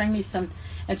want you to bring me some,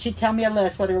 and she'd tell me a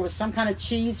list, whether it was some kind of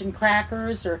cheese and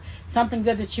crackers or something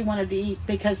good that she wanted to eat,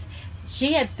 because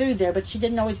she had food there, but she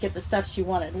didn't always get the stuff she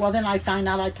wanted. Well, then I'd find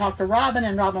out, I'd talk to Robin,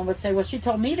 and Robin would say, well, she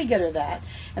told me to get her that.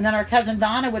 And then our cousin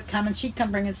Donna would come, and she'd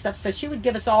come bringing stuff. So she would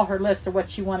give us all her list of what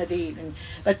she wanted to eat.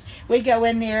 But we'd go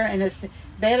in there, and as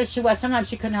bad as she was, sometimes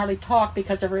she couldn't hardly talk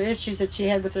because of her issues that she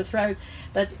had with her throat.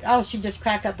 But, oh, she'd just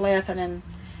crack up laughing.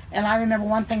 And I remember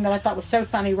one thing that I thought was so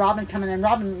funny, Robin coming in.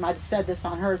 Robin might have said this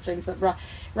on her things, but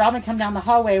Robin come down the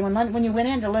hallway. When you went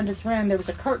into Linda's room, there was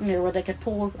a curtain there where they could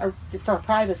pull for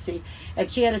privacy. And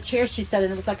she had a chair, she said,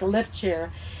 and it was like a lift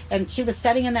chair. And she was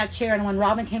sitting in that chair, and when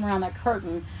Robin came around that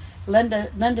curtain,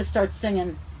 Linda starts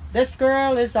singing, "This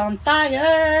girl is on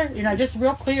fire," you know, just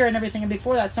real clear and everything. And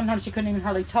before that, sometimes she couldn't even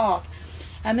hardly talk.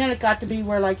 And then it got to be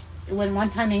where, like, when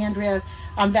one time Andrea,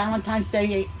 on Valentine's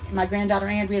Day, my granddaughter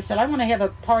Andrea said, I want to have a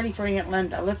party for Aunt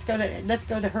Linda. Let's go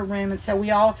to her room. And so we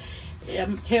all,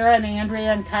 Tara and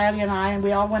Andrea and Kylie and I, and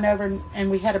we all went over and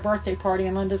we had a birthday party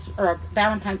in Linda's, or a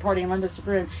Valentine party in Linda's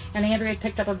room. And Andrea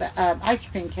picked up a ice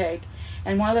cream cake.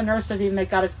 And one of the nurses even, they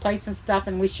got us plates and stuff,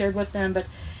 and we shared with them. But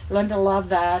Linda loved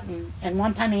that. And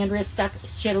one time Andrea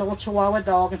she had a little Chihuahua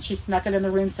dog, and she snuck it in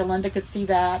the room so Linda could see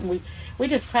that. And we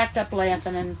just cracked up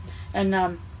laughing.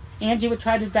 And Angie would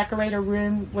try to decorate her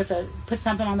room put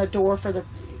something on the door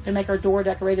to make her door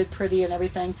decorated pretty and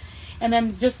everything. And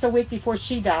then just the week before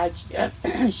she died,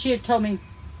 she had told me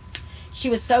she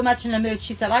was so much in the mood.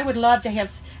 She said, I would love to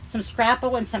have some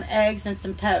scrapple and some eggs and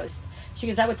some toast. She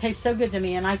goes, that would taste so good to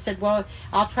me. And I said, well,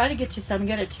 I'll try to get you some and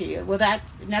get it to you. Well, that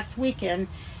next weekend,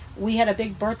 we had a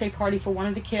big birthday party for one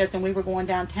of the kids, and we were going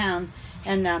downtown.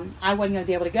 And I wasn't going to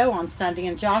be able to go on Sunday.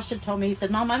 And Josh had told me, he said,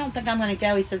 Mom, I don't think I'm going to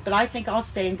go. He said, but I think I'll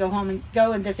stay and go home and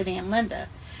go and visit Aunt Linda.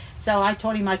 So I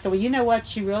told him, I said, well, you know what?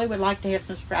 She really would like to have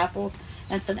some scrapple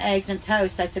and some eggs and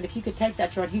toast. I said, if you could take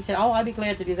that to her. And he said, oh, I'd be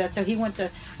glad to do that. So he went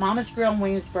to Mama's Grill in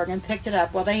Williamsburg and picked it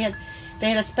up. Well, they had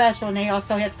a special, and they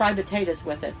also had fried potatoes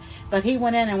with it. But he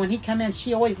went in, and when he come in,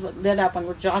 she always lit up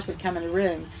when Josh would come in the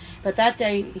room. But that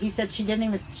day, he said she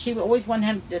always wanted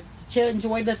him to, she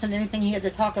enjoyed listening to anything he had to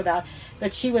talk about.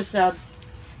 But she was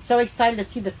so excited to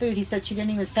see the food, he said she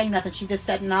didn't even say nothing. She just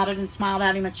sat and nodded and smiled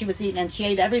at him, and she was eating. And she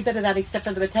ate every bit of that except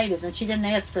for the potatoes, and she didn't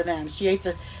ask for them. She ate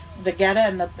the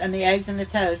geta and the eggs and the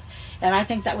toast. And I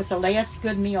think that was the last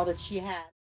good meal that she had.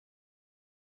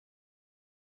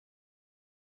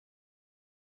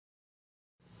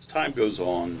 As time goes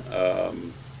on,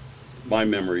 my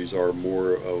memories are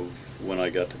more of when I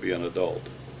got to be an adult.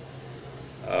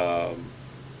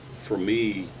 For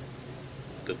me,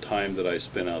 the time that I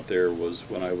spent out there was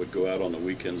when I would go out on the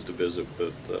weekends to visit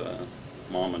with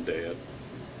Mom and Dad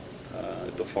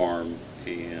at the farm,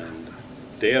 and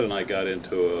Dad and I got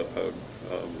into a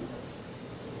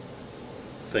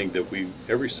thing that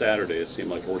every Saturday, it seemed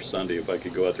like, or Sunday, if I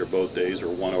could go out there both days or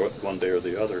one day or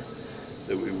the other,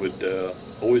 that we would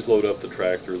always load up the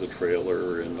tractor, the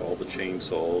trailer, and all the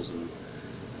chainsaws and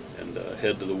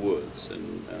head to the woods.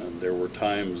 And there were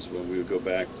times when we would go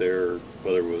back there,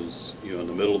 whether it was in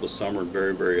the middle of the summer and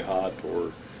very, very hot,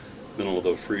 or middle of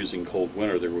the freezing cold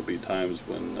winter. There would be times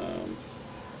when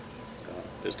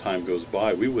as time goes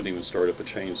by, we wouldn't even start up a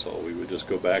chainsaw. We would just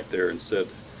go back there and sit,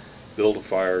 build a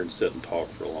fire, and sit and talk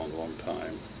for a long, long time.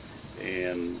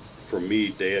 And for me,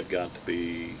 Dad got to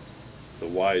be the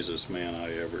wisest man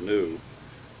I ever knew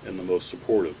and the most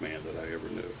supportive man that I ever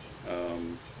knew.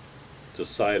 It's a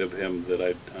side of him that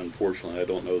unfortunately, I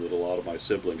don't know that a lot of my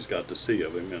siblings got to see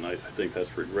of him, and I think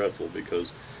that's regretful,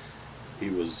 because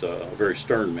he was a very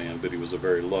stern man, but he was a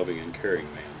very loving and caring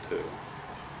man too.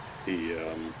 He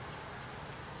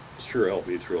sure helped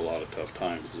me through a lot of tough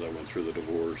times as I went through the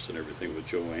divorce and everything with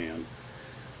Joanne.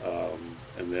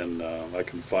 And then I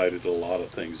confided a lot of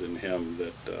things in him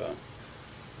that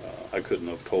I couldn't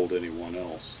have told anyone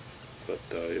else. But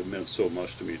it meant so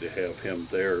much to me to have him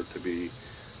there, to be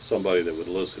somebody that would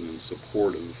listen and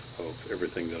supportive of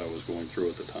everything that I was going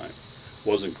through at the time.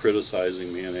 Wasn't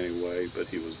criticizing me in any way, but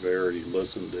he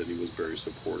listened, and he was very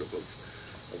supportive of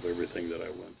everything that I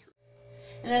went through.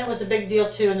 And then it was a big deal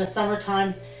too in the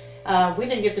summertime. We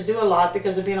didn't get to do a lot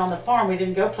because of being on the farm. We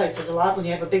didn't go places a lot when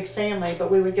you have a big family, but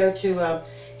we would go to,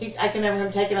 I can remember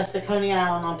him taking us to Coney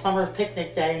Island on Plumber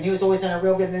Picnic Day, and he was always in a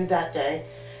real good mood that day.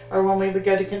 Or when we would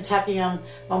go to Kentucky on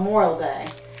Memorial Day.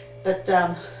 But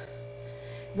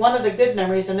one of the good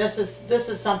memories, and this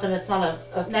is something that's not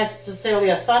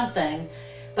necessarily a fun thing,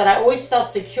 but I always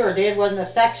felt secure. Dad wasn't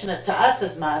affectionate to us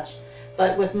as much,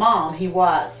 but with Mom he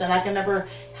was. And I can remember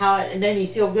how it made me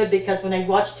feel good, because when they'd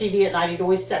watch TV at night, he'd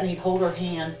always sit and he'd hold her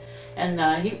hand, and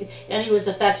he was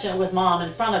affectionate with Mom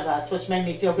in front of us, which made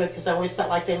me feel good, because I always felt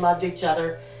like they loved each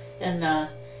other, and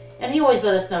he always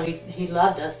let us know he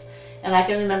loved us. And I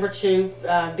can remember too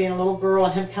being a little girl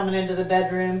and him coming into the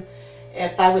bedroom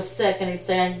if I was sick, and he'd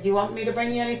say, "Do you want me to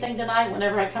bring you anything tonight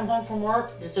whenever I come home from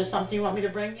work? Is there something you want me to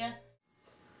bring you?"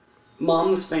 Mom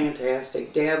was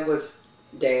fantastic. Dad was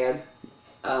Dad.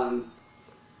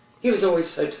 He was always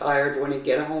so tired when he'd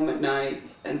get home at night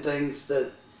and things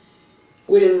that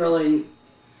we didn't really,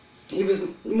 he was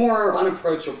more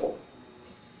unapproachable.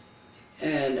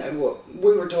 And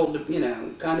we were told to,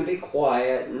 kind of be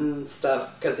quiet and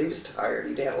stuff, because he was tired.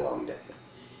 He'd had a long day.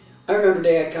 I remember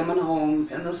Dad coming home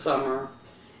in the summer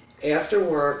after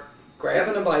work,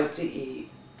 grabbing a bite to eat,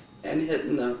 and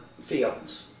hitting the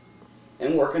fields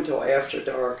and working till after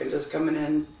dark, and just coming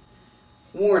in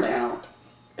worn out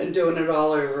and doing it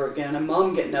all over again. And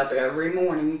Mom getting up every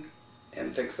morning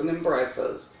and fixing him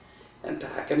breakfast and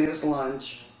packing his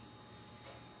lunch.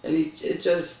 And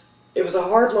it was a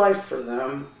hard life for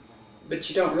them, but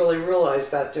you don't really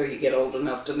realize that till you get old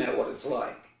enough to know what it's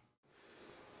like.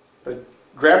 But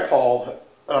Grandpa,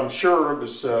 I'm sure it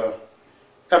was,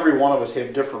 every one of us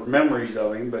have different memories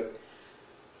of him, but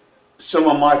some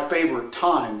of my favorite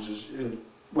times is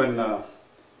when I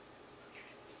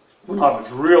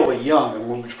was really young, and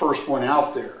when we first went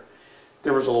out there.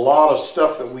 There was a lot of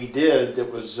stuff that we did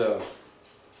that was,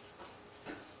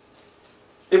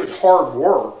 it was hard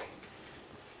work,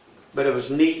 but it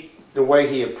was neat the way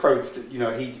he approached it.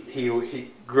 Your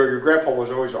Grandpa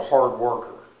was always a hard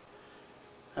worker.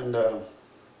 And I'm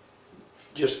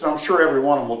sure every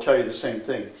one of them will tell you the same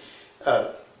thing.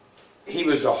 He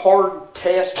was a hard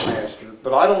taskmaster,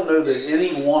 but I don't know that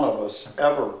any one of us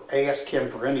ever asked him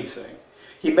for anything.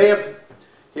 He may have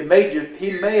made you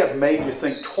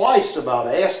think twice about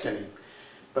asking him,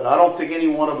 but I don't think any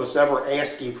one of us ever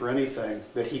asked him for anything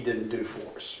that he didn't do for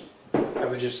us. That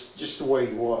was just the way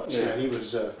he was. Yeah. He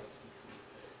was, I'm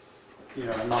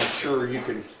not sure you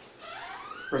can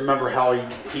remember how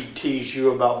he'd tease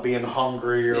you about being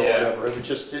hungry or whatever. It's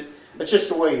just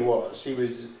the way he was. He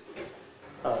was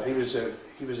a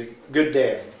good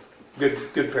dad,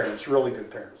 good parents, really good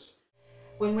parents.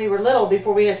 When we were little,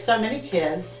 before we had so many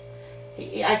kids,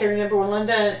 I can remember when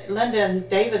Linda and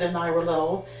David and I were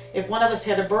little, if one of us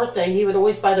had a birthday, he would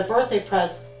always buy the birthday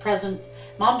present.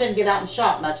 Mom didn't get out and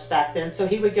shop much back then, so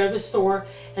he would go to the store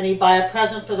and he'd buy a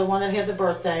present for the one that had the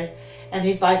birthday, and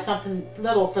he'd buy something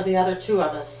little for the other two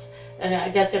of us. And I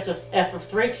guess after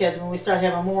 3 kids, when we started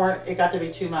having more, it got to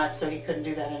be too much, so he couldn't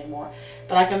do that anymore.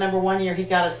 But I can remember one year he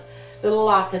got us little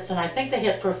lockets, and I think they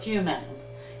had perfume in them.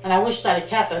 And I wished I'd have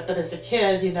kept it, but as a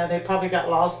kid, you know, they probably got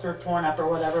lost or torn up or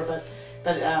whatever.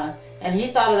 And he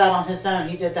thought of that on his own.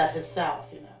 He did that himself,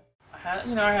 you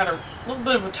know. I had a little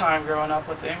bit of a time growing up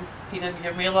with him. He didn't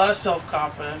give me a lot of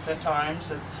self-confidence at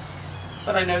times,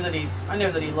 but I know that he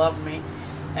loved me.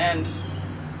 And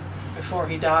before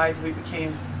he died, we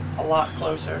became a lot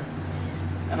closer.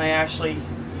 And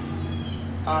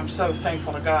I'm so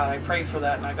thankful to God. I prayed for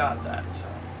that and I got that. So.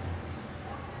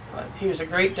 But he was a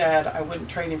great dad. I wouldn't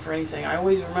trade him for anything. I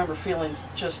always remember feeling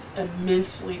just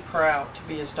immensely proud to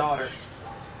be his daughter.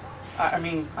 I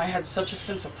mean, I had such a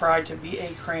sense of pride to be a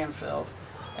Cranfill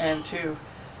and to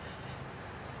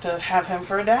have him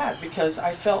for a dad, because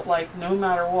I felt like no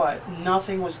matter what,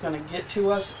 nothing was going to get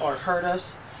to us or hurt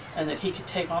us, and that he could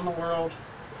take on the world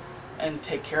and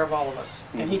take care of all of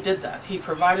us. And he did that. He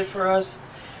provided for us,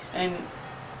 and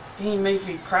he made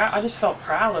me proud. I just felt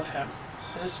proud of him.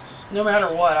 No matter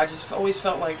what, I just always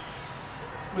felt like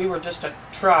we were just a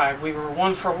tribe. We were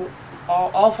one for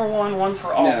all for one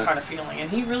for all kind of feeling. And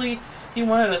he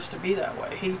wanted us to be that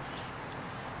way.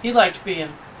 He liked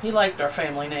our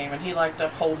family name, and he liked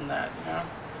upholding that, you know.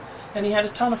 And he had a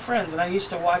ton of friends, and I used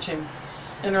to watch him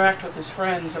interact with his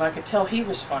friends, and I could tell he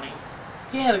was funny.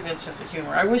 He had a good sense of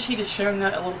humor. I wish he'd have shown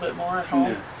that a little bit more at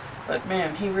home. Yeah. But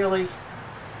man, he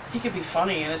could be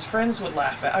funny, and his friends would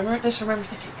laugh at. I just remember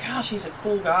thinking, gosh, he's a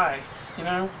cool guy, you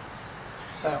know.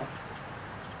 So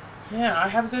yeah, I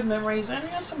have good memories, and I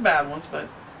had some bad ones, but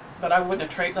I wouldn't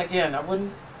have traded again.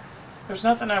 There's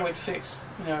nothing I would fix,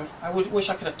 you know. I wish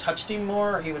I could have touched him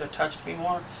more, or he would have touched me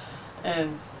more,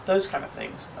 and those kind of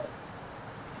things. But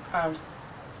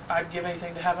I'd give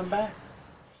anything to have him back.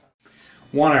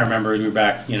 One I remember is we were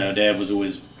back, you know, Dad was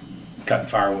always cutting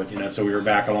firewood, you know, so we were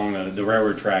back along the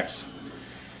railroad tracks,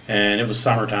 and it was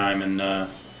summertime, and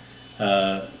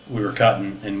we were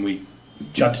cutting, and we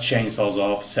shut the chainsaws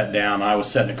off, sat down. I was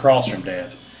sitting across from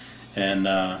Dad, and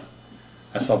I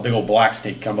saw a big old black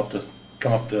snake come up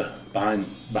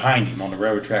behind him on the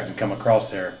railroad tracks and come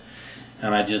across there,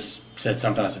 and I just said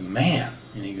something. I said, "Man,"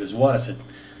 and he goes, "What?" I said,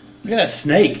 "Look at that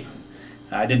snake."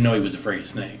 I didn't know he was afraid of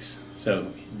snakes,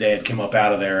 so Dad came up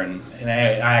out of there, and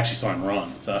I actually saw him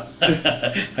run. So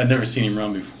I'd never seen him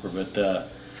run before, but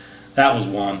that was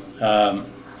one.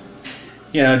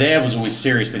 You know, Dad was always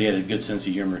serious, but he had a good sense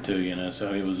of humor too. You know,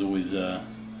 so he was always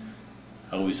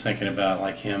thinking about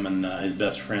like him and his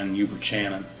best friend Hubert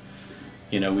Shannon.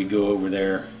 You know, we'd go over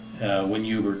there when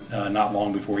Hubert, not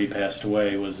long before he passed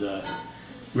away, was a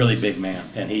really big man,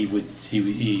 and he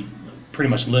pretty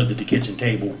much lived at the kitchen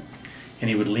table, and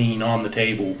he would lean on the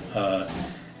table,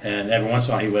 and every once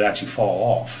in a while he would actually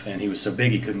fall off, and he was so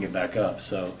big he couldn't get back up.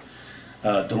 So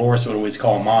Dolores would always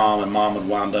call Mom, and Mom would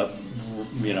wind up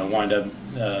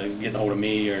getting hold of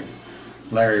me or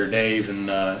Larry or Dave, and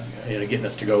getting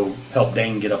us to go help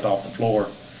Dane get up off the floor.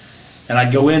 And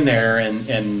I'd go in there, and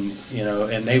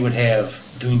they would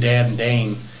have, between Dad and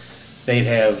Dane, they'd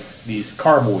have these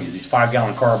carboys, these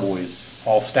 5-gallon carboys,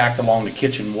 all stacked along the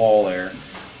kitchen wall there,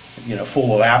 you know,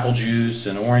 full of apple juice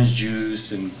and orange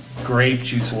juice and grape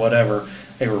juice or whatever.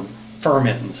 They were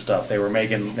fermenting stuff. They were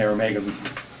making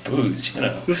booze, you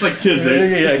know. Just like kids,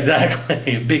 eh? Yeah,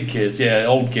 exactly. Big kids, yeah,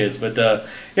 old kids. But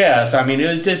so I mean,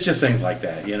 it's just things like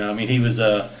that, you know. I mean, he was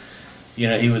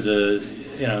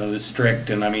strict,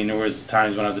 and I mean, there was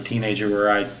times when I was a teenager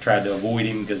where I tried to avoid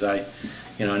him because I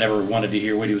never wanted to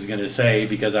hear what he was going to say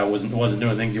because I wasn't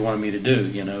doing things he wanted me to do,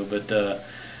 you know.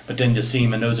 But then to see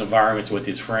him in those environments with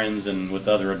his friends and with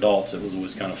other adults, it was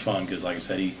always kind of fun because, like I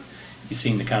said, he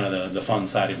seen the kind of the fun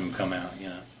side of him come out, you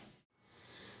know.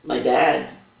 My dad,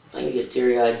 I can get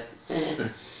teary-eyed.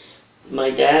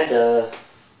 My dad,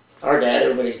 our dad,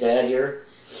 everybody's dad here,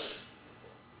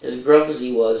 as gruff as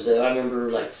he was, I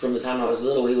remember, like, from the time I was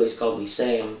little, he always called me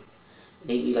Sam.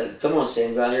 And he'd be like, "Come on,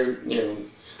 Sam, go out here," you know,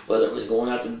 whether it was going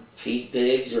out to feed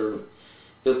pigs or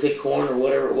go pick corn or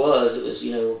whatever it was,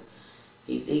 you know,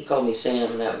 he called me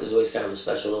Sam, and that was always kind of a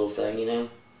special little thing, you know.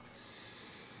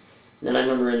 And then I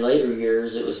remember in later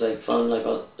years, it was like fun, like,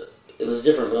 it was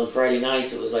different, but on Friday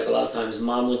nights, it was like a lot of times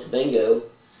Mom went to bingo,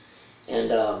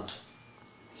 and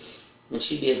when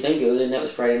she'd be at bingo, then that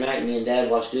was Friday night, and me and Dad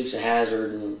watched Dukes of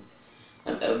Hazzard, and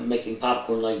making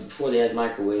popcorn, like, before they had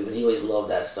microwave, and he always loved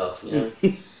that stuff, you know.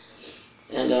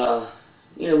 And,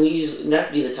 you know,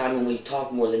 that'd be the time when we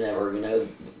talked more than ever, you know,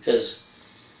 because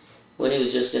when he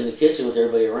was just in the kitchen with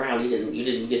everybody around, you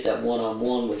didn't get that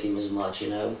one-on-one with him as much, you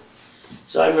know.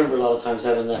 So I remember a lot of times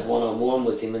having that one-on-one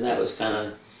with him, and that was kind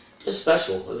of just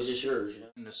special. It was just yours, you know.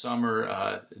 In the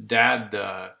summer, Dad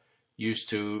used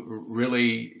to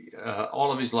really,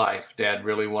 all of his life, Dad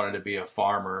really wanted to be a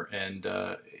farmer, and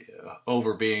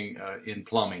over being in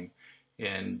plumbing.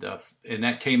 and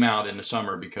that came out in the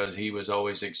summer because he was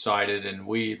always excited, and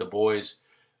we, the boys,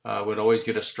 would always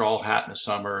get a straw hat in the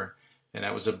summer, and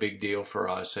that was a big deal for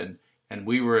us. And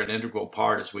we were an integral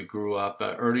part as we grew up.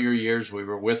 Earlier years, we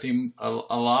were with him a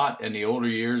lot. In the older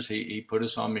years, he put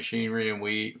us on machinery, and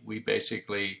we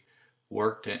basically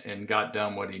worked and got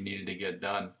done what he needed to get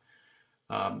done.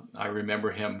 I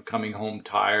remember him coming home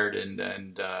tired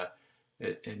and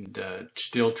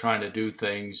still trying to do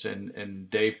things. And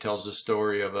Dave tells the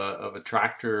story of a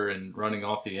tractor and running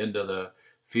off the end of the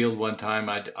field one time.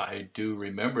 I do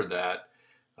remember that.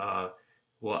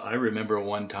 Well, I remember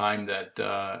one time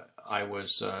that I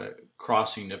was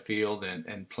crossing the field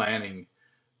and planting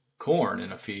corn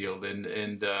in a field,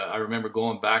 and I remember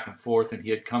going back and forth, and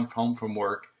he had come home from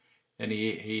work, and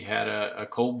he had a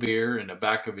cold beer in the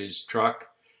back of his truck,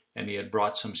 and he had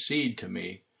brought some seed to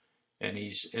me, and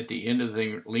he's at the end of the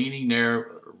thing leaning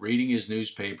there reading his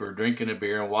newspaper, drinking a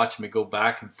beer, and watching me go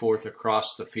back and forth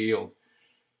across the field.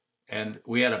 And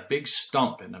we had a big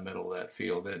stump in the middle of that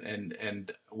field,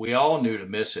 and we all knew to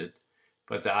miss it,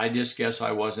 but I just guess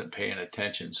I wasn't paying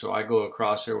attention. So I go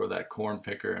across there with that corn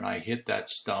picker, and I hit that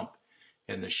stump,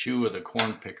 and the shoe of the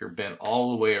corn picker bent all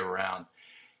the way around.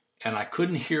 And I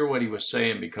couldn't hear what he was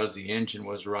saying because the engine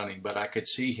was running, but I could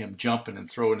see him jumping and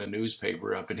throwing the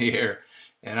newspaper up in the air.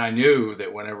 And I knew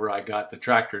that whenever I got the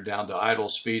tractor down to idle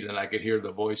speed and I could hear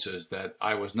the voices, that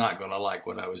I was not going to like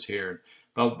what I was hearing.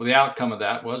 But the outcome of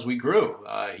that was we grew.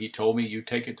 He told me, you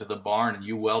take it to the barn and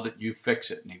you weld it, you fix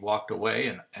it. And he walked away,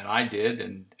 and I did,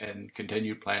 and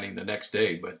continued planting the next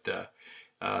day. But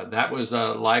that was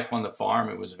life on the farm.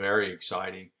 It was very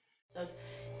exciting.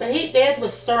 But Dad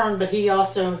was stern, but he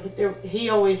also, he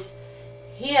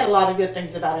had a lot of good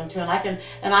things about him too.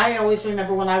 And I always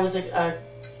remember when I was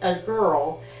a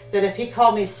girl, that if he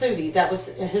called me Sootie, that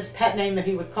was his pet name that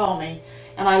he would call me.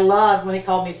 And I loved when he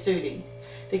called me Sootie,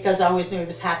 because I always knew he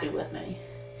was happy with me.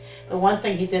 But one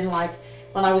thing he didn't like,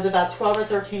 when I was about 12 or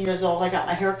 13 years old, I got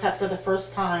my hair cut for the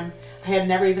first time. I had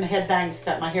never even had bangs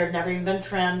cut. My hair had never even been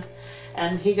trimmed.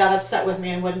 And he got upset with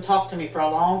me and wouldn't talk to me for a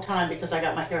long time because I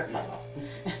got my hair cut off.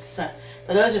 So,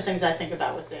 but those are things I think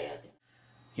about with Dad.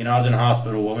 You know, I was in a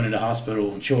hospital. I went into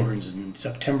hospital in Children's in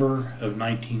September of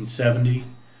 1970.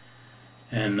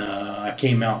 And I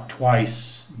came out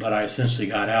twice, but I essentially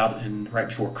got out right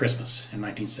before Christmas in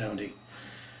 1970.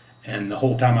 And the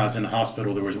whole time I was in the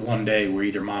hospital, there was one day where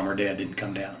either Mom or Dad didn't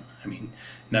come down. I mean,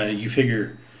 now you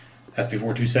figure that's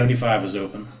before 275 was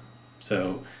open.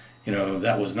 So, you know,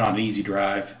 that was not an easy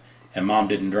drive, and Mom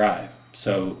didn't drive.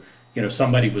 So, you know,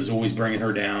 somebody was always bringing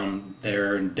her down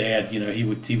there, and Dad, you know, he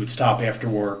would stop after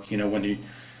work, you know,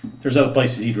 there's other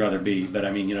places he'd rather be, but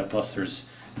I mean, you know, plus there's,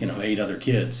 you know, 8 other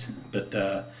kids, but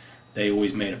they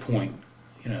always made a point,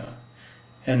 you know.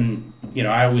 And, you know,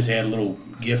 I always had a little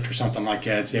gift or something like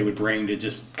that they would bring to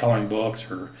just coloring books,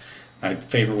 or my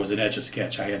favorite was an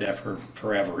Etch-a-Sketch. I had that for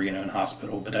forever, you know, in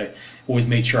hospital. But I always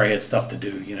made sure I had stuff to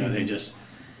do, you know. Mm-hmm. They just,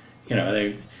 you know,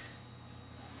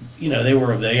 they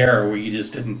were of the era where you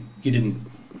didn't,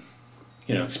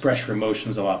 you know, express your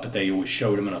emotions a lot, but they always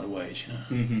showed them in other ways, you know.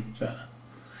 Mm-hmm. So,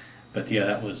 but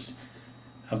yeah,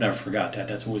 I've never forgot that.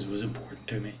 That's always was important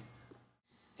to me.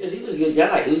 Because he was a good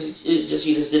guy. You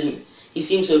just didn't. He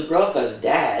seemed so gruff as a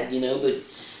dad, you know, but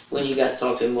when you got to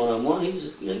talk to him one-on-one, he's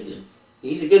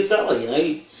a good fellow, you know.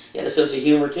 He had a sense of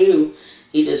humor, too.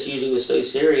 He just usually was so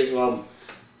serious while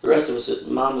the rest of us,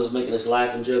 Mom was making us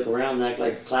laugh and joke around and act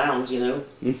like clowns, you know.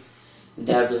 Mm.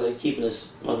 Dad was like keeping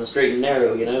us on the straight and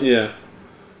narrow, you know. Yeah.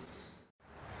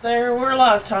 There were a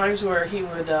lot of times where he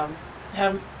would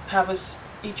have us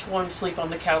each one sleep on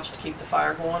the couch to keep the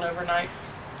fire going overnight.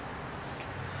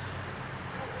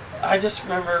 I just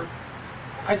remember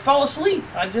I'd fall asleep.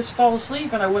 I'd just fall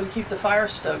asleep and I wouldn't keep the fire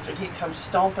stoked, and he'd come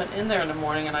stomping in there in the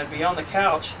morning and I'd be on the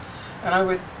couch and I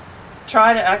would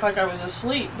try to act like I was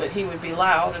asleep, but he would be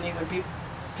loud and he would be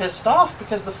pissed off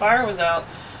because the fire was out,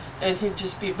 and he'd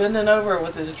just be bending over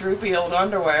with his droopy old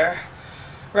underwear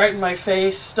right in my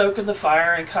face, stoking the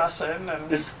fire and cussing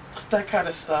and that kind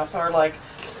of stuff. Or like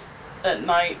at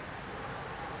night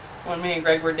when me and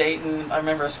Greg were dating, I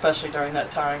remember especially during that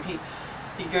time, he'd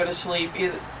go to sleep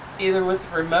either with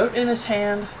the remote in his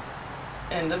hand,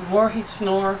 and the more he'd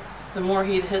snore, the more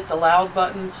he'd hit the loud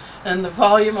button, and the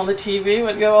volume on the TV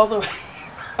would go all the way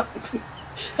up.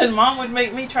 And Mom would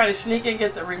make me try to sneak and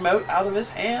get the remote out of his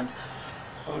hand.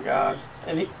 Oh God.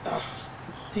 And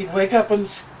he'd wake up and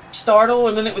startle,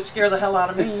 and then it would scare the hell out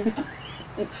of me.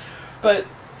 But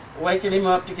waking him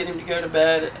up to get him to go to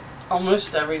bed,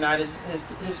 almost every night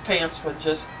his pants would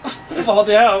just fall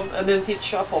down, and then he'd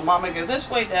shuffle. Mom would go, "This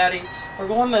way, Daddy," we're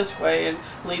going this way, and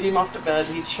lead him off to bed.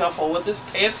 He'd shuffle with his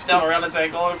pants down around his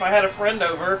ankle. And if I had a friend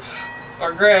over,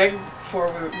 or Greg, before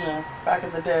we were, back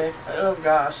in the day, oh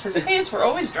gosh, his pants were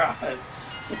always dropping.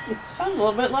 Sounds a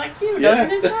little bit like you,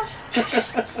 doesn't it,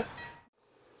 Josh?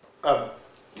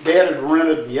 Dad had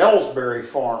rented the Ellsbury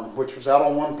farm, which was out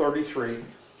on 133.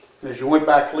 And as you went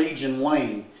back Legion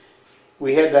Lane,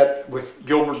 we had that with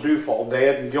Gilbert Dufall.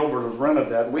 Dad and Gilbert had rented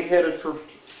that. And we had it for,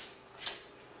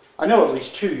 I know at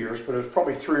least 2 years, but it was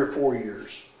probably 3 or 4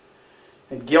 years.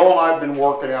 And Gil and I had been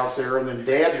working out there, and then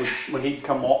Dad would, when he'd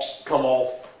come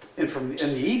off in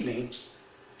the evening,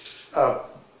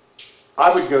 I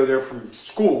would go there from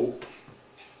school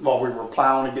while we were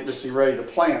plowing and getting this thing ready to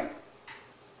plant.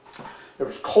 There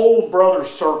was Cole Brothers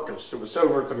Circus. It was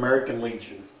over at the American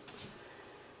Legion.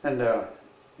 And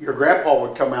your grandpa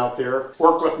would come out there,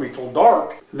 work with me till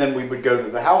dark, and then we would go to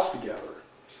the house together.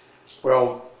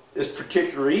 Well, this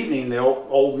particular evening, the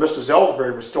old Mrs.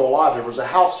 Ellsbury was still alive. There was a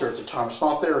house there at the time. It's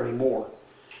not there anymore.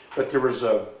 But there was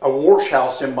a wash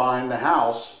house in behind the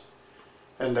house.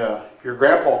 And your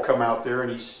grandpa come out there,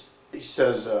 and he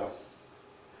says,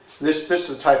 this is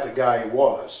the type of guy he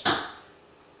was.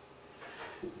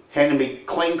 Handed me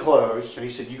clean clothes, and he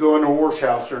said, you go in the wash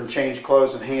house there and change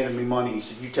clothes, and handed me money. He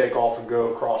said, you take off and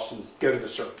go across and go to the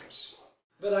circus.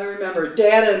 But I remember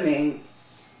Dad and me,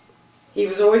 he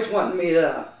was always wanting me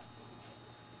to,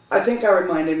 I think I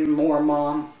reminded him more of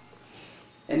Mom.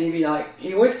 And he'd be like,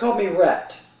 he always called me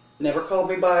Rhett. Never called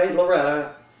me by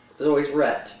Loretta. It was always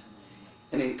Rhett.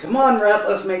 And he'd, come on, Rhett,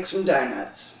 let's make some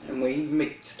donuts. And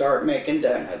we'd start making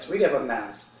donuts. We'd have a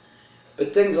mess.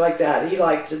 But things like that he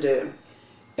liked to do.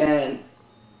 And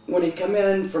when he'd come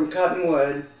in from cutting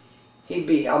wood, he'd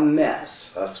be a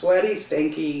mess. A sweaty,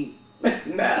 stinky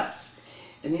mess.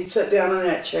 And he'd sit down in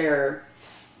that chair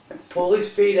and pull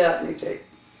his feet up, and he'd say,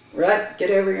 Rhett,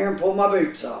 get over here and pull my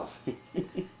boots off.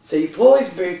 So he'd pull his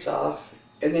boots off,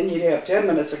 and then you'd have 10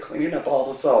 minutes of cleaning up all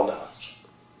the sawdust.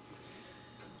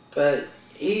 But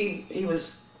he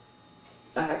was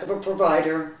a heck of a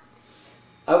provider.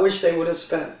 I wish they would have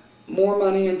spent more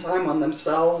money and time on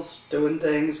themselves, doing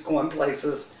things, going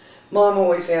places. Mom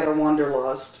always had a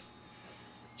wanderlust.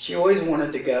 She always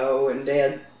wanted to go, and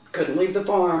Dad couldn't leave the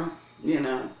farm,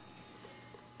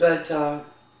 But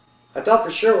I thought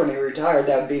for sure when he retired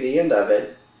that would be the end of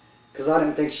it, because I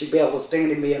didn't think she'd be able to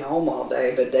stand him being home all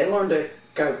day, but they learned to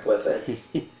cope with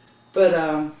it.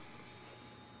 But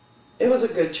it was a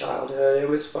good childhood. It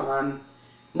was fun.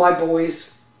 My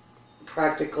boys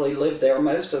practically lived there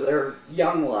most of their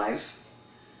young life.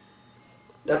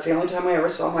 That's the only time I ever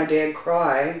saw my dad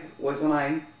cry was when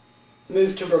I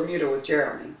moved to Bermuda with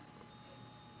Jeremy.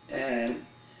 And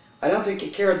I don't think he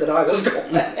cared that I was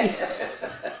going.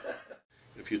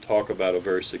 If you talk about a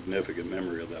very significant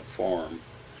memory of that farm,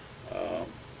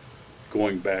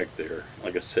 going back there,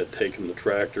 like I said, taking the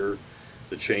tractor,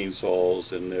 the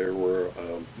chainsaws, and there were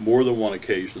more than one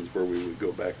occasions where we would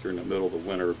go back there in the middle of the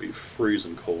winter. It'd be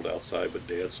freezing cold outside, but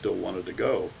Dad still wanted to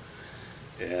go.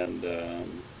 And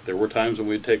there were times when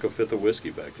we'd take a fifth of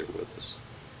whiskey back there with us.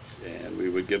 And we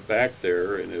would get back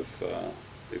there, and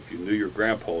if you knew your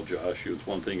grandpa, Josh, it was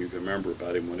one thing you can remember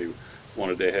about him when he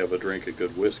wanted to have a drink of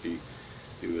good whiskey.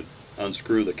 He would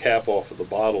unscrew the cap off of the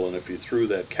bottle, and if you threw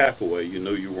that cap away, you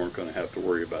knew you weren't going to have to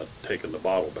worry about taking the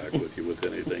bottle back with you with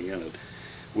anything in it.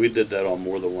 We did that on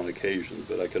more than one occasion,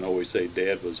 but I can always say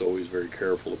Dad was always very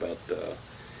careful about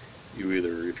you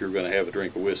either, if you're going to have a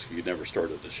drink of whiskey, you never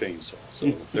started the chainsaw. So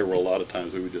there were a lot of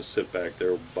times we would just sit back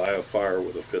there by a fire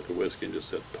with a fifth of whiskey and just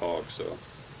sit and talk. So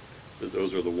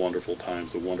those are the wonderful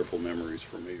times, the wonderful memories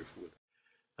for me.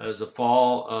 As the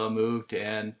fall moved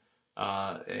in,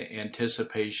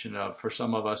 anticipation of, for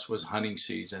some of us, was hunting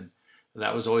season.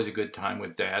 That was always a good time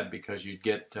with Dad because you'd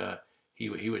get,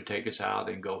 he would take us out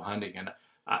and go hunting. And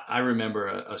I remember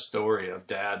a story of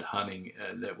Dad hunting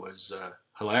that was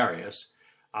hilarious.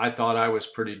 I thought I was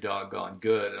pretty doggone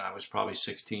good, and I was probably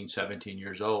 16, 17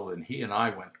 years old, and he and I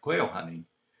went quail hunting.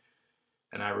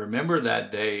 And I remember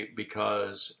that day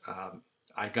because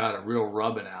I got a real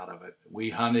rubbing out of it.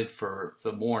 We hunted for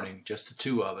the morning, just the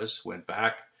two of us, went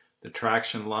back. The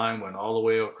traction line went all the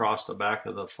way across the back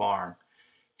of the farm.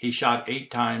 He shot 8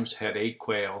 times, had 8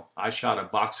 quail. I shot a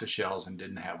box of shells and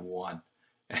didn't have one.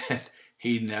 And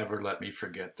he never let me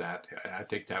forget that. I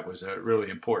think that was really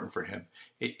important for him.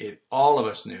 All of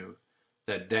us knew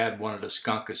that Dad wanted to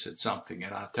skunk us at something.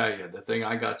 And I'll tell you, the thing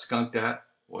I got skunked at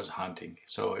was hunting.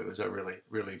 So it was a really,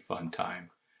 really fun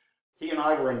time. He and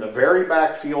I were in the very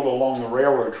back field along the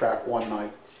railroad track one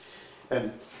night.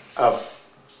 And I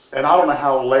don't know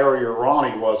how Larry or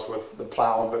Ronnie was with the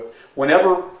plowing, but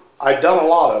whenever I'd done a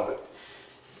lot of it,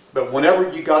 But whenever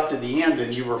you got to the end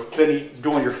and you were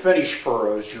doing your finish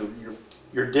furrows,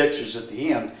 your ditches at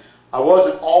the end, I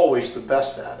wasn't always the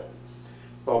best at it.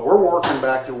 But we're working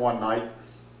back there one night,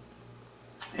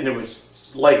 and it was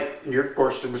late. And of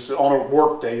course, it was on a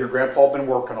work day. Your grandpa had been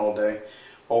working all day.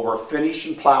 Well, we're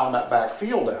finishing plowing that back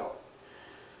field out.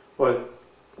 But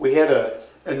we had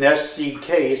an SC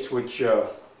case, which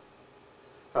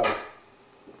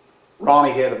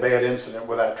Ronnie had a bad incident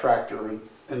with that tractor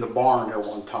in the barn there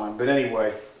one time. But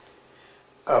anyway,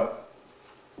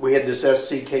 we had this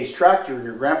SC case tractor, and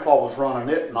your grandpa was running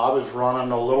it, and I was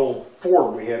running a little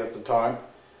Ford we had at the time.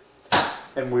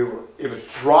 And it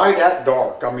was right at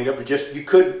dark. I mean, it was just, you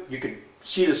could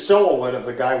see the silhouette of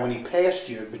the guy when he passed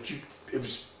you, but it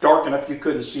was dark enough you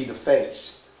couldn't see the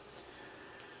face.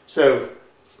 So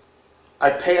I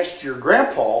passed your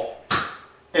grandpa,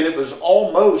 and it was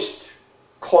almost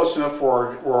close enough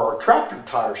where our tractor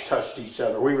tires touched each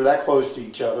other. We were that close to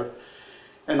each other.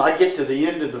 And I get to the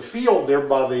end of the field there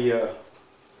by the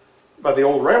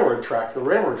old railroad track, the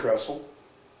railroad trestle.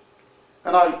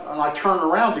 And I turn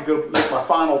around to go make my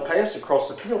final pass across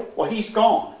the field. Well, he's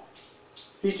gone.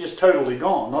 He's just totally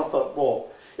gone. And I thought,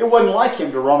 well, it wasn't like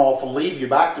him to run off and leave you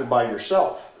back there by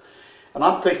yourself. And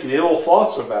I'm thinking ill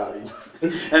thoughts about him.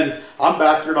 And I'm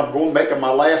back there and I'm making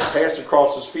my last pass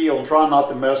across this field and trying not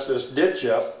to mess this ditch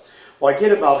up. Well, I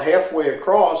get about halfway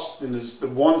across, and the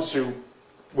ones who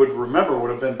would remember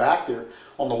would have been back there.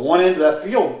 On the one end of that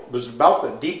field was about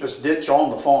the deepest ditch on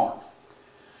the farm.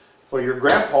 Well, your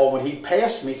grandpa, when he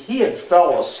passed me, he had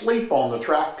fell asleep on the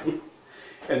tractor.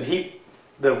 And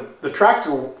the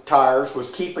tractor tires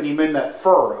was keeping him in that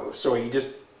furrow. So he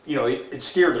just, it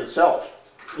steered itself.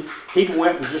 He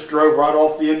went and just drove right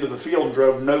off the end of the field and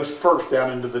drove nose first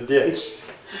down into the ditch.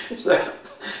 So,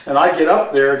 and I get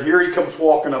up there, and here he comes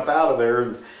walking up out of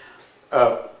there.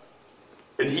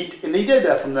 And he did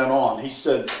that from then on. He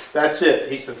said, that's it.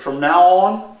 He said, from now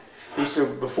on, he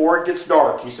said, before it gets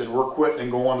dark, he said, we're quitting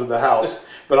and going to the house.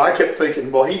 But I kept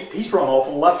thinking, well, he's run off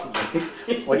and left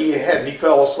me. Well, he hadn't. He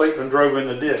fell asleep and drove in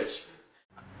the ditch.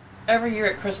 Every year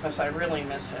at Christmas, I really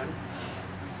miss him.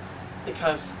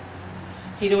 Because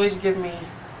he'd always give me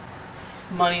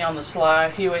money on the sly.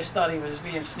 He always thought he was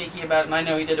being sneaky about it. And I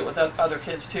know he did it with other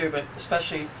kids too, but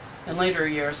especially in later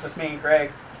years with me and Greg.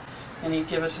 And he'd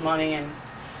give us money and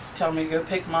tell me to go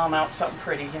pick Mom out something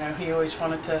pretty. He always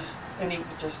wanted to, and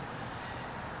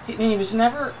he was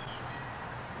never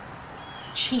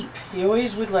cheap. He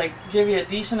always would give you a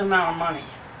decent amount of money.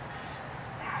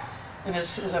 And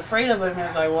as afraid of him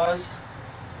as I was,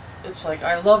 it's like,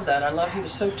 I love that. He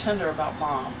was so tender about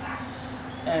Mom.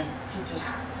 And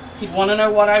he'd want to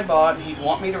know what I bought, and he'd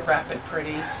want me to wrap it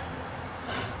pretty.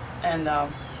 And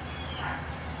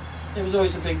it was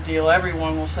always a big deal.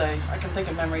 Everyone will say, I can think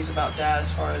of memories about Dad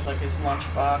as far as his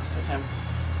lunchbox and him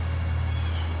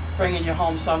bringing you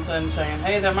home something, saying,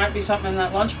 hey, there might be something in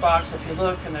that lunchbox if you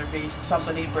look, and there'd be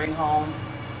something he'd bring home.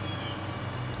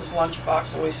 His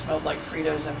lunchbox always smelled like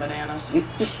Fritos and bananas.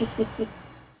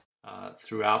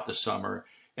 Throughout the summer.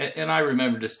 And I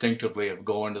remember distinctively of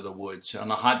going to the woods. On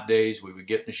the hot days, we would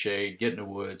get in the shade, get in the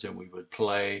woods, and we would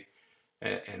play.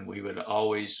 And we would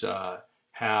always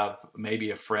have maybe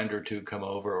a friend or two come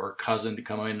over, or a cousin to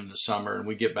come in the summer, and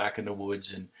we get back in the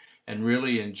woods and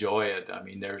really enjoy it. I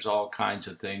mean, there's all kinds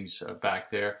of things back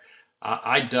there.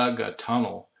 I dug a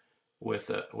tunnel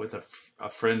with a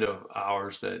friend of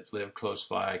ours that lived close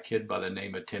by, a kid by the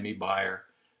name of Timmy Byer.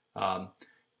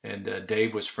 And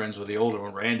Dave was friends with the older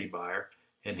one, Randy Byer.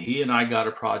 And he and I got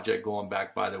a project going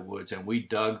back by the woods, and we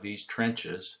dug these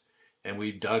trenches, and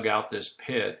we dug out this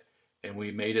pit, and we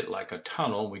made it like a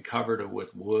tunnel. We covered it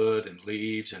with wood and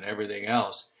leaves and everything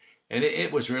else. And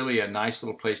it was really a nice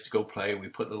little place to go play. We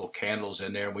put little candles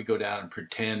in there, and we go down and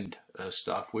pretend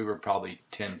stuff. We were probably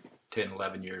 10,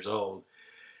 11 years old.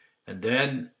 And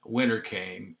then winter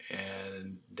came,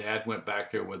 and Dad went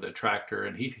back there with a tractor,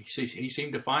 and he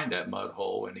seemed to find that mud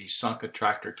hole, and he sunk a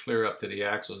tractor clear up to the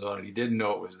axles on it. He didn't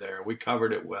know it was there. We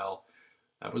covered it well.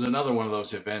 That was another one of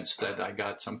those events that I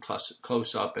got some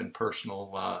close-up and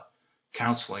personal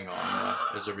counseling on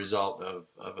as a result of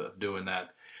doing that.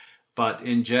 But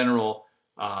in general,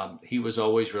 he was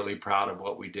always really proud of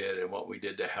what we did and what we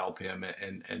did to help him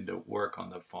and to work on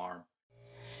the farm.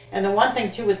 And the one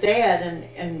thing too with Dad,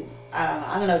 and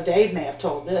I don't know, Dave may have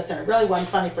told this, and it really wasn't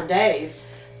funny for Dave,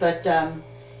 but Dad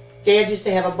used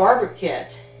to have a barber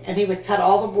kit, and he would cut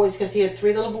all the boys, because he had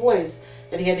 3 little boys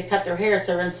that he had to cut their hair,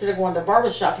 so instead of going to the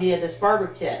barber shop, he had this barber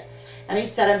kit. And he'd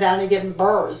set them down and give them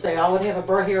burrs. They all would have a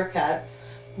burr haircut,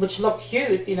 which looked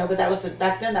cute, but that was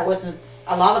back then. That wasn't,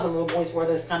 a lot of the little boys wore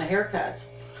those kind of haircuts.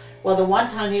 Well, the one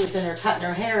time he was in there cutting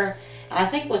their hair, And I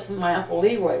think it was when my Uncle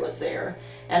Leroy was there.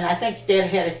 And I think Dad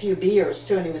had a few beers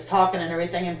too, and he was talking and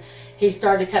everything, and he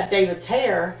started to cut David's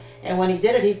hair, and when he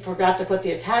did it, he forgot to put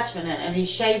the attachment in, and he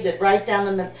shaved it right down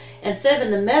the middle, instead of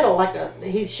in the middle,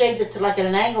 he shaved it to like at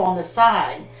an angle on the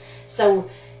side. So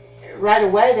right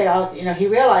away, they all, he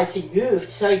realized he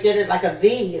goofed, so he did it like a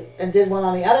V and did one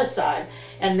on the other side,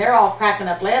 and they're all cracking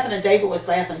up laughing, and David was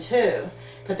laughing too.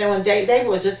 But then when David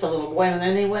was just a little boy, and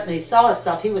then he went and he saw his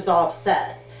stuff, he was all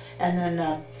upset, and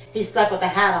then he slept with a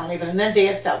hat on even, and then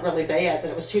Dad felt really bad, but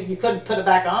it was too, you couldn't put it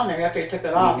back on there after he took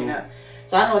it off,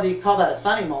 So I don't know whether you call that a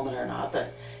funny moment or not,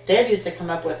 but Dad used to come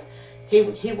up with, he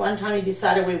one time he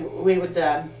decided we would,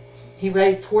 he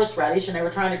raised horseradish, and they were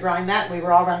trying to grind that, and we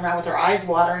were all running around with our eyes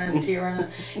watering and tearing,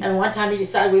 and one time he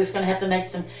decided we was going to have to make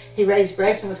some, he raised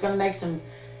grapes and was going to make some,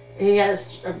 he had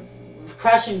us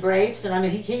crushing grapes, and I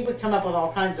mean, he would come up with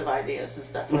all kinds of ideas and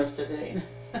stuff for us to do.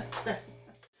 So.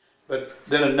 But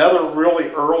then another really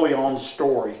early on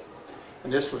story,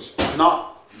 and this was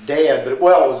not Dad, but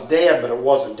well, it was Dad, but it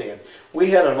wasn't Dad. We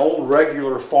had an old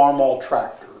regular farm-all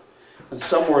tractor, and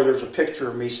somewhere there's a picture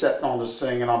of me sitting on this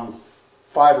thing, and I'm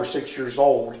 5 or 6 years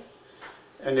old,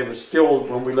 and it was still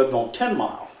when we lived on 10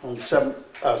 Mile, on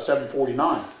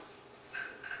 749.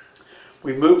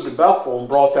 We moved to Bethel and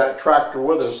brought that tractor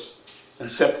with us in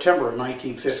September of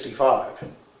 1955.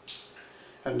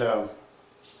 And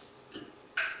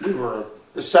we were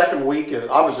the second week,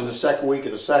 I was in the second week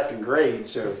of the second grade,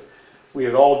 so we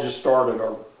had all just started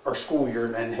our school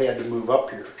year and had to move up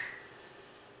here.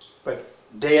 But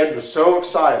Dad was so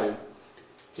excited,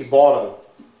 he bought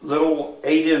a little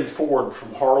 8-in Ford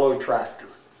from Harlow Tractor.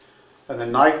 And the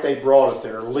night they brought it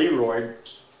there, Leroy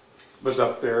was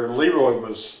up there, and Leroy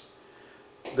was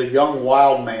the young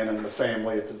wild man in the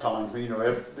family at the time.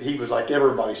 He was like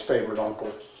everybody's favorite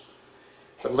uncle.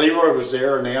 But Leroy was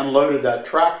there, and they unloaded that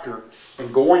tractor,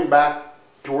 and going back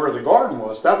to where the garden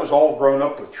was, that was all grown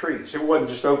up with trees. It wasn't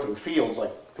just open fields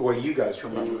like the way you guys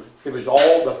remember. It was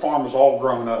all, the farm was all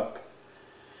grown up.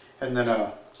 And then,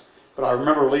 but I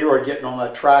remember Leroy getting on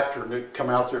that tractor, and it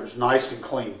come out there, it was nice and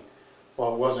clean.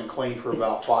 Well, it wasn't clean for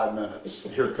about 5 minutes.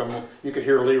 You could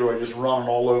hear Leroy just running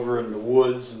all over in the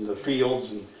woods and the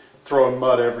fields and throwing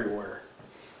mud everywhere.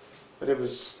 But there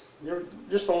were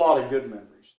just a lot of good memories.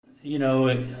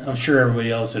 I'm sure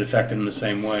everybody else had affected him the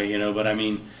same way, but I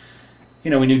mean,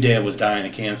 we knew Dad was dying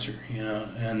of cancer,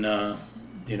 and,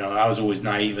 I was always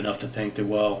naive enough to think that,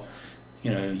 well,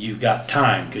 you've got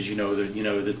time, because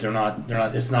that they're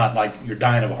not, it's not like you're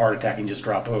dying of a heart attack and just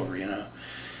drop over,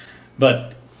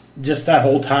 But just that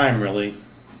whole time, really,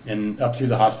 and up through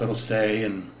the hospital stay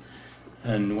and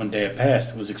when Dad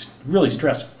passed, it was really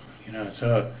stressful,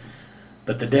 so,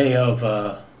 but the day of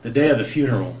the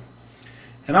funeral,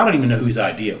 and I don't even know whose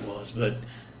idea it was, but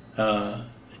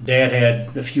Dad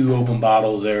had a few open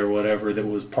bottles there or whatever that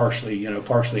was partially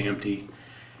empty,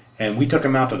 and we took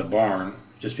him out to the barn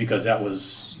just because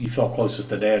you felt closest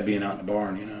to Dad being out in the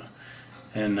barn,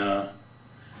 and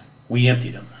we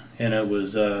emptied them, and it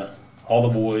was all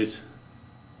the boys,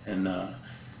 and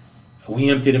we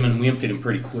emptied him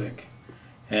pretty quick,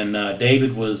 and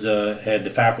David had the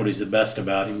faculties the best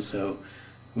about him, so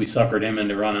we suckered him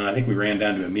into running. I think we ran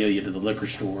down to Amelia to the liquor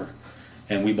store,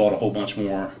 and we bought a whole bunch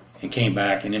more and came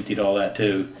back and emptied all that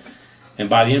too. And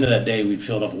by the end of that day, we'd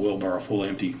filled up a wheelbarrow full of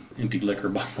empty liquor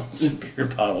bottles and beer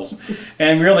bottles.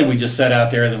 And really, we just sat out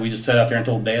there and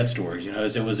told Dad stories.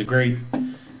 It was a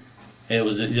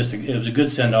good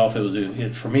send off.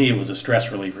 For me, it was a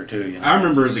stress reliever too. I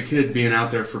remember as a kid being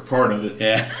out there for part of it.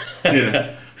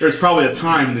 Yeah. There's probably a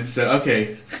time that said,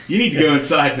 "Okay, you need to go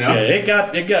inside now." Yeah,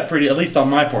 it got pretty. At least on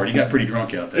my part, he got pretty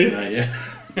drunk out that night. Yeah.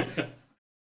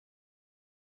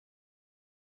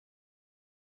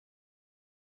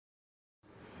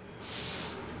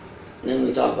 And then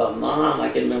we talk about Mom. I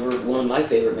can remember one of my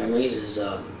favorite memories is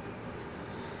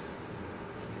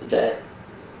that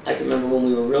I can remember when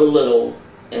we were real little,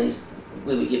 and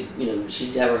we would get,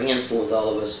 she'd have her hands full with all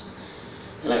of us.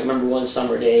 And I remember one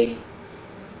summer day,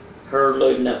 her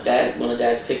loading up one of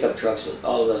Dad's pickup trucks with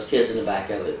all of us kids in the back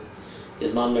of it.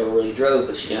 Because Mom never really drove,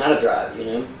 but she knew how to drive,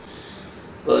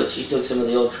 But she took some of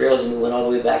the old trails, and we went all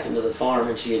the way back into the farm,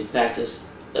 and she had packed us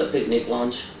a picnic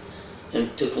lunch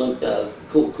and took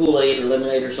Kool-Aid or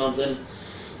lemonade or something.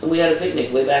 And we had a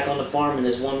picnic way back on the farm in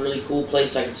this one really cool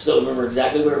place. I can still remember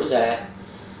exactly where it was at.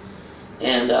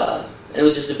 And it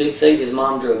was just a big thing because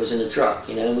Mom drove us in the truck,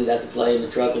 and we got to play in the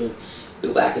truck and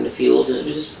go back in the fields, and it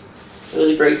was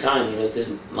a great time, because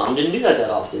Mom didn't do that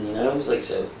often, It was like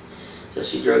so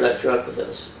she drove that truck with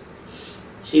us.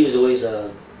 She was always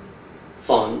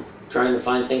fun, trying to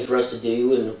find things for us to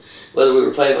do, and whether we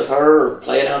were playing with her or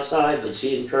playing outside, but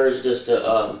she encouraged us to,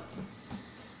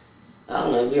 I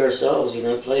don't know, be ourselves, you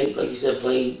know, play, like you said,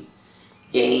 play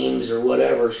games or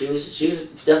whatever. She was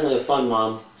definitely a fun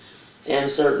mom, and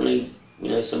certainly, you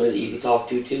know, somebody that you could talk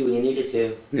to too when you needed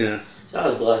to. Yeah. So I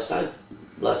was blessed. I was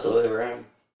blessed all the way around.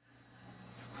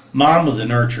 Mom was a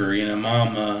nurturer, you know.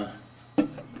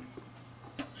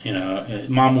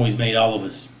 Mom always made all of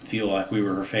us feel like we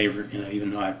were her favorite, you know,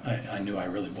 even though I knew I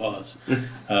really was.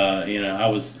 You know, I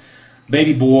was a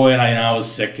baby boy, and I was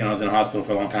sick, and I was in a hospital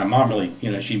for a long time. Mom really,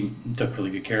 you know, she took really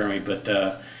good care of me,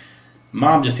 but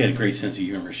Mom just had a great sense of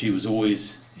humor. She was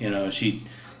always, you know,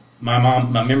 my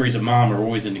memories of Mom are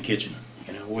always in the kitchen,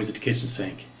 you know, always at the kitchen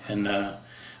sink, and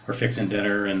or fixing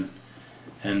dinner, and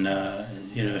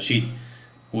you know, she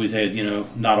always had, you know,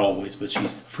 not always, but she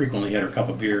frequently had her cup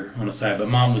of beer on the side. But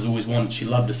Mom was always one, she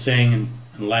loved to sing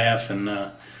and laugh, and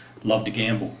loved to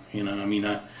gamble, you know. I mean,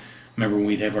 I remember when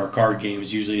we'd have our card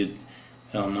games, usually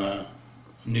on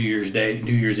New Year's Day,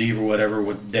 New Year's Eve or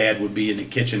whatever, Dad would be in the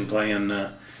kitchen playing,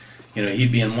 you know,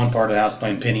 he'd be in one part of the house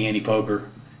playing penny ante poker,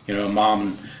 you know,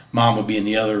 Mom would be in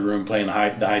the other room playing the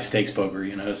high stakes poker,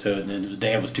 you know. So then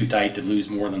Dad was too tight to lose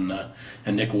more than a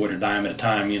nickel or a dime at a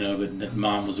time, you know. But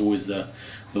Mom was always the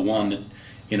one that,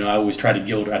 you know, I always tried to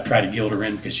guilt her. I tried to guilt her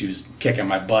in because she was kicking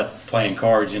my butt playing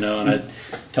cards, you know. And I'd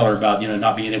tell her about, you know,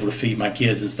 not being able to feed my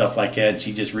kids and stuff like that. And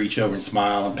she'd just reach over and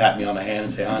smile and pat me on the hand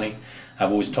and say, "Honey,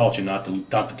 I've always taught you not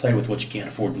to play with what you can't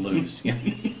afford to lose."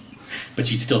 But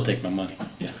she'd still take my money.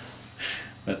 Yeah.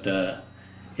 But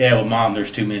yeah, well, Mom,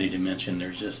 there's too many to mention.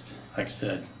 There's just, like I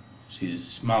said,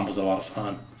 Mom was a lot of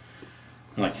fun.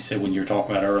 And like you said, when you were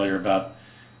talking about earlier about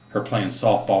her playing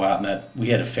softball out in that, we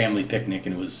had a family picnic,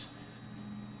 and it was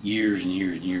years and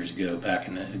years and years ago, back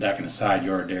in the side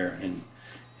yard there. And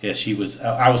yeah, she was.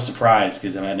 I was surprised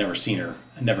because I'd never seen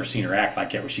her act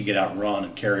like that, where she'd get out and run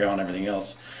and carry on and everything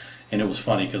else. And it was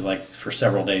funny because, like, for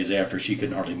several days after, she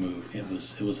couldn't hardly move. It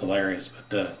was hilarious.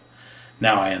 But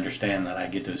now I understand that I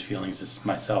get those feelings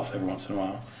myself every once in a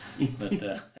while.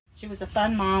 But she was a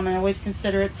fun mom, and always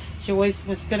considerate. She always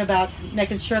was good about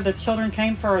making sure the children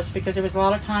came first, because there was a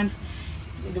lot of times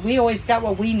we always got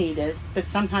what we needed, but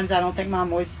sometimes I don't think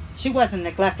Mom always, she wasn't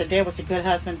neglected. Dad was a good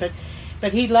husband,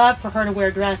 but he loved for her to wear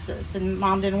dresses, and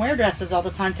Mom didn't wear dresses all the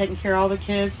time, taking care of all the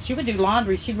kids. She would do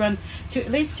laundry. She'd run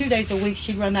at least 2 days a week.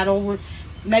 She'd run that old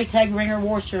Maytag wringer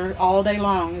washer all day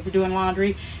long. If we're doing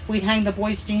laundry, we'd hang the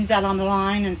boys' jeans out on the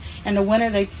line, and in the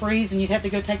winter they'd freeze, and you'd have to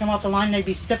go take them off the line, and they'd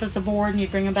be stiff as a board, and you'd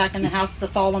bring them back in the house to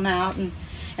thaw them out.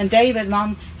 And David,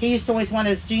 Mom, he used to always want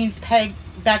his jeans pegged.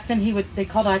 Back then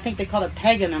I think they called it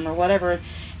pegging them or whatever,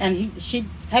 and she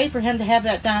paid for him to have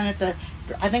that done at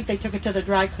I think they took it to the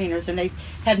dry cleaners, and they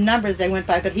had numbers they went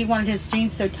by, but he wanted his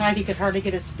jeans so tight he could hardly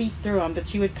get his feet through them, but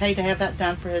she would pay to have that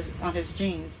done on his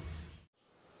jeans.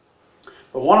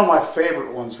 But one of my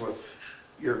favorite ones with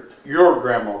your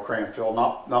Grandma Cranfill,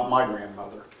 not my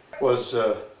grandmother, was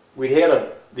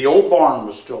the old barn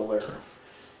was still there,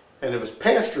 and it was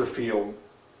pasture field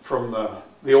from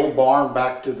the old barn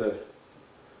back to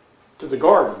the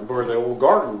garden, where the old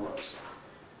garden was.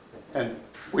 And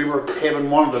we were having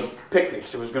one of the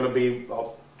picnics. It was going to be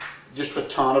just a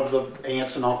ton of the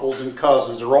aunts and uncles and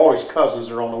cousins. There were always cousins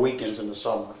there on the weekends in the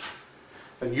summer,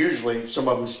 and usually some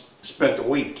of them spent a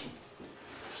week.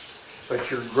 But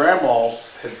your grandma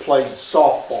had played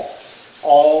softball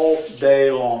all day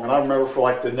long, and I remember for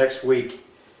like the next week,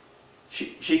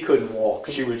 she couldn't walk.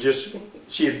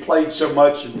 She had played so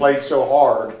much and played so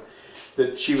hard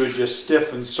that she was just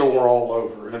stiff and sore all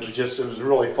over, and it was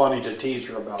really funny to tease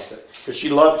her about that, because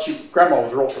Grandma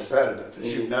was real competitive,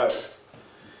 as you know,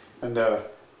 and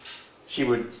she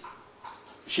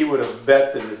would have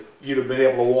bet that if you'd have been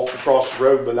able to walk across the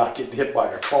road without getting hit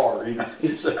by a car, you know.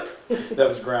 So that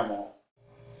was Grandma.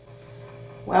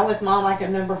 Well, with Mom, I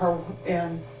can remember her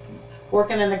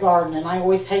working in the garden, and I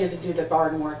always hated to do the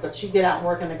garden work, but she'd get out and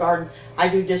work in the garden. I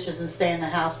do dishes and stay in the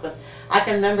house, but I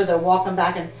can remember walking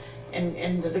back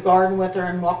into the garden with her,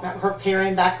 and her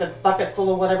carrying back the bucket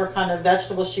full of whatever kind of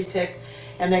vegetables she picked,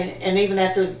 and even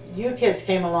after you kids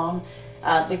came along,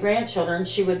 the grandchildren,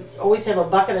 she would always have a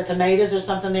bucket of tomatoes or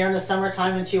something there in the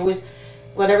summertime, and she always,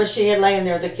 whatever she had laying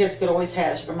there, the kids could always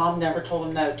have. Her mom never told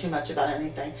them no too much about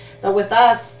anything. But with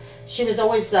us, she was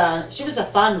always, she was a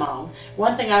fun mom.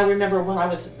 One thing I remember when I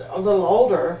was a little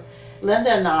older,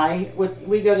 Linda and I,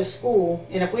 we'd go to school,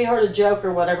 and if we heard a joke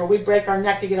or whatever, we'd break our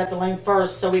neck to get up the lane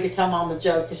first so we could tell Mom the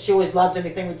joke, because she always loved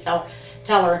anything we'd tell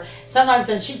her. Sometimes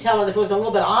then she'd tell it, if it was a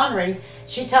little bit ornery,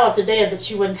 she'd tell it to Dad, but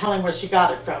she wouldn't tell him where she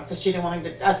got it from, because she didn't want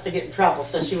us to get in trouble,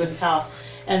 so she wouldn't tell.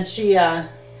 And she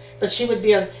But she would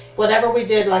be whatever we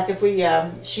did, like if we,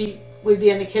 we'd be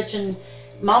in the kitchen.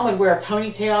 Mom would wear a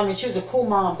ponytail. I mean, she was a cool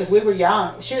mom because we were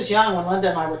young. She was young when Linda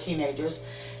and I were teenagers.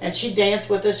 And she'd dance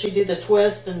with us. She'd do the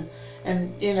twist and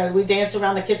you know, we danced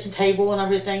around the kitchen table and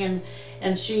everything.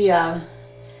 And she was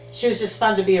just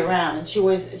fun to be around. And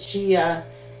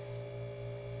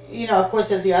you know, of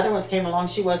course, as the other ones came along,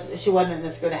 she wasn't in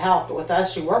as good a health. But with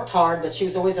us, she worked hard, but she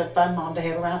was always a fun mom to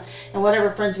have around. And whatever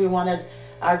friends we wanted,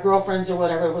 our girlfriends or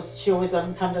whatever, she always let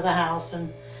them come to the house.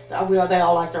 And they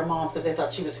all liked our mom because they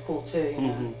thought she was cool too, you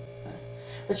know. Mm-hmm.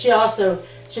 But she was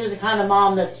the kind of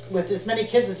mom that, with as many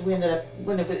kids as we ended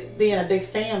up, being a big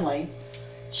family,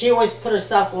 she always put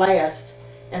herself last.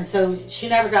 And so she'd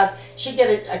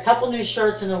get a couple new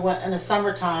shirts in the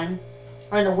summertime,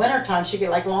 or in the wintertime she'd get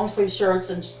like long sleeve shirts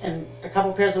and a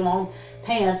couple pairs of long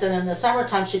pants. And in the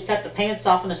summertime she'd cut the pants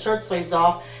off and the shirt sleeves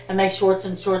off and make shorts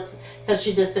because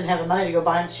she just didn't have the money to go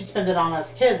buy them. She'd spend it on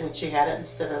us kids when she had it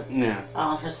instead of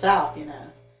on herself, you know.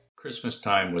 Christmas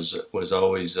time was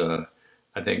always,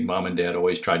 I think Mom and Dad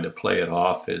always tried to play it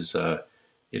off as,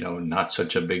 you know, not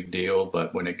such a big deal.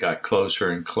 But when it got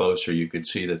closer and closer, you could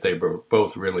see that they were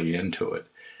both really into it.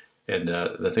 And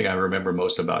the thing I remember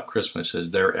most about Christmas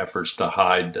is their efforts to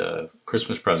hide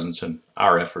Christmas presents and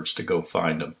our efforts to go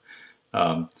find them.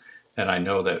 And I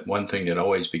know that one thing that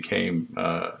always became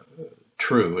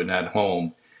true in that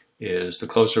home is the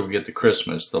closer we get to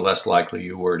Christmas, the less likely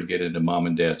you were to get into Mom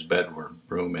and Dad's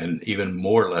bedroom, and even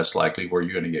more less likely were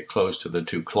you going to get close to the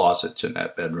 2 closets in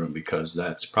that bedroom, because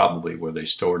that's probably where they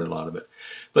stored a lot of it.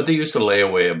 But they used to lay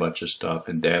away a bunch of stuff,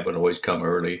 and Dad would always come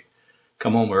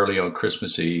home early on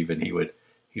Christmas Eve, and he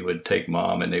would take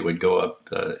Mom, and they would go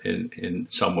up in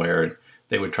somewhere, and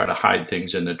they would try to hide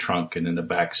things in the trunk and in the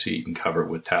back seat and cover it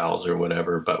with towels or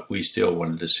whatever, but we still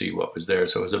wanted to see what was there.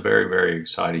 So it was a very, very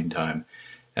exciting time.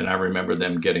 And I remember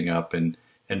them getting up and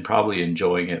probably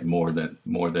enjoying it more than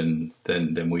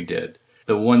we did.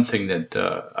 The one thing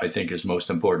that I think is most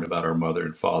important about our mother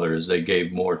and father is they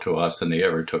gave more to us than they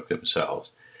ever took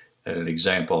themselves. And an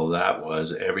example of that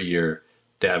was every year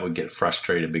Dad would get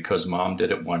frustrated because Mom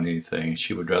didn't want anything.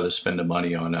 She would rather spend the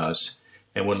money on us.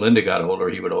 And when Linda got older,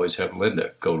 he would always have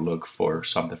Linda go look for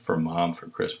something for Mom for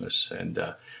Christmas. And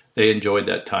they enjoyed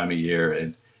that time of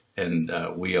year, and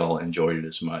we all enjoyed it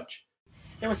as much.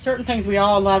 There were certain things we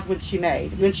all loved when she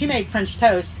made. When she made French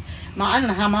toast, I don't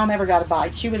know how Mom ever got a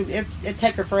bite. It'd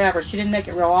take her forever. She didn't make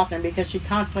it real often because she'd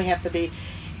constantly have to be,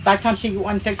 by the time she got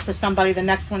one fixed for somebody, the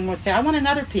next one would say, I want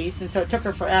another piece, and so it took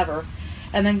her forever.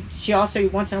 And then she also,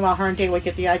 once in a while, her and Dad would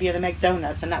get the idea to make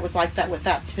donuts, and that was like that with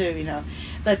that too, you know.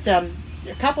 But a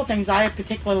couple things I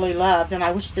particularly loved, and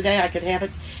I wish today I could have it,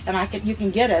 and you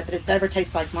can get it, but it never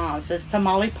tastes like Mom's. It's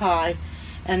tamale pie.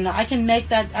 And I can make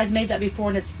that. I've made that before,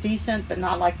 and it's decent, but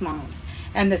not like Mom's.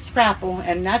 And the scrapple,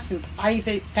 and I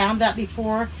found that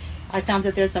before. I found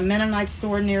that there's a Mennonite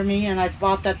store near me, and I've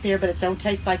bought that there, but it don't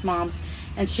taste like Mom's.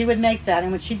 And she would make that,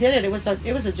 and when she did it, it was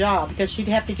a job because she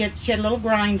had a little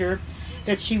grinder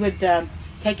that she would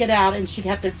take it out, and she'd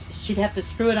have to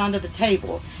screw it onto the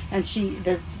table. And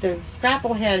the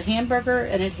scrapple had hamburger,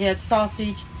 and it had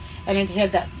sausage. And it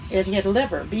had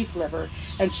liver, beef liver,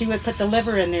 and she would put the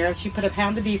liver in there. She put a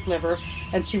pound of beef liver,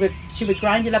 and she would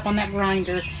grind it up on that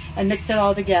grinder and mix it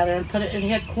all together and put it. It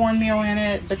had cornmeal in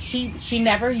it, but she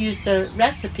never used the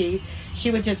recipe.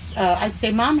 She would just I'd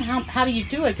say, Mom, how do you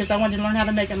do it? Because I wanted to learn how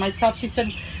to make it myself. She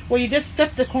said, well, you just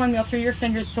sift the cornmeal through your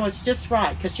fingers till it's just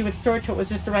right, because she would stir it till it was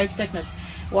just the right thickness.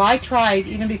 Well, I tried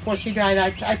even before she died.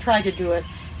 I tried to do it.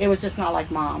 It was just not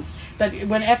like Mom's. But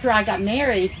after I got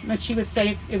married, when she would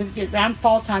say, it was around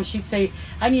fall time, she'd say,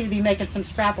 I need to be making some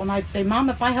scrapple. And I'd say, Mom,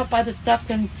 if I help buy the stuff,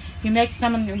 can you make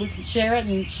some and we can share it?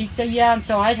 And she'd say, yeah. And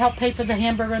so I'd help pay for the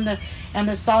hamburger and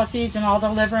the sausage and all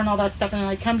the liver and all that stuff. And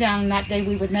I'd come down, and that day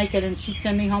we would make it, and she'd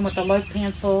send me home with a loaf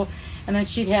pan full, and then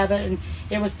she'd have it, and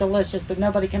it was delicious. But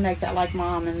nobody can make that like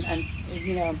Mom. And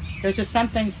you know, there's just some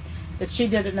things that she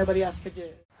did that nobody else could do.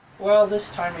 Well,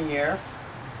 this time of year,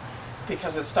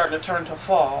 because it's starting to turn to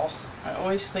fall, I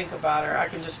always think about her. I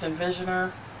can just envision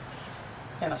her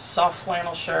in a soft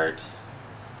flannel shirt,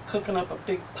 cooking up a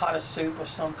big pot of soup of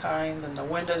some kind, and the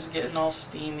windows getting all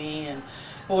steamy. And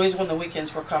always when the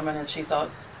weekends were coming and she thought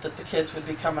that the kids would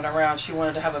be coming around, she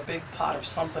wanted to have a big pot of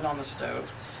something on the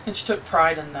stove. And she took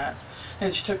pride in that.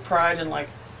 And she took pride in, like,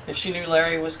 if she knew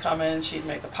Larry was coming, she'd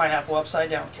make a pineapple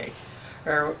upside down cake.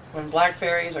 Or when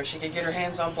blackberries, or she could get her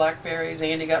hands on blackberries,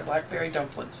 Andy got blackberry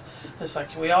dumplings. It's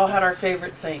like we all had our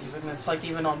favorite things, and it's like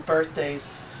even on birthdays.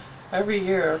 Every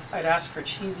year I'd ask for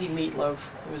cheesy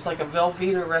meatloaf. It was like a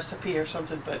Velveeta recipe or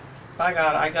something, but by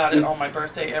God, I got it on my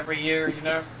birthday every year, you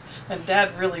know. And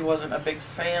Dad really wasn't a big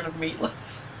fan of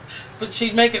meatloaf. but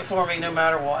she'd make it for me no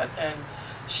matter what. And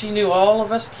she knew all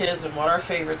of us kids and what our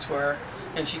favorites were,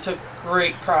 and she took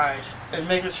great pride in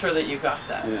making sure that you got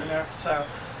that, you know. So,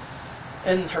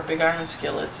 and her big iron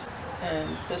skillets and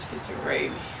biscuits and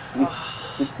gravy.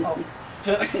 Oh.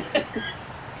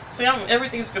 See,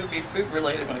 everything's going to be food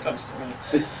related when it comes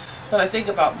to me. But I think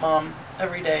about Mom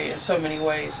every day in so many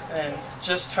ways, and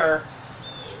just her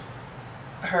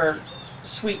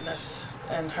sweetness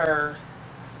and her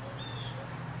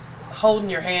holding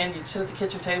your hand. You'd sit at the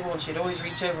kitchen table and she'd always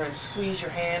reach over and squeeze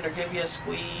your hand or give you a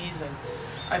squeeze, and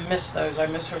I miss those. I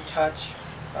miss her touch,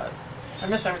 but I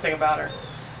miss everything about her.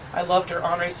 I loved her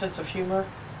ornery sense of humor.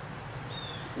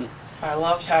 I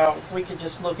loved how we could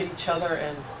just look at each other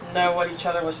and know what each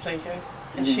other was thinking.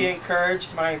 And she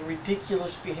encouraged my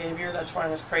ridiculous behavior. That's why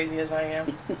I'm as crazy as I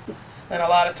am. And a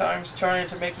lot of times trying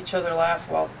to make each other laugh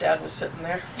while Dad was sitting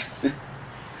there.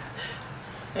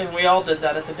 And we all did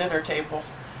that at the dinner table.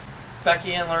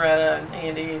 Becky and Loretta and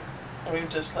Andy. And we were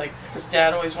just like, because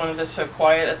Dad always wanted us so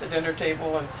quiet at the dinner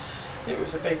table, and it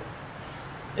was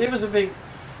a big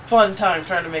fun time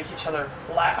trying to make each other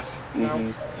laugh. You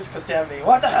know, just because Dad would be,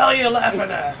 what the hell are you laughing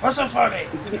at? What's so funny?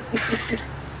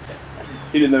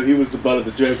 He didn't know he was the butt of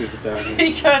the joke at the time.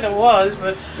 He kind of was,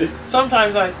 but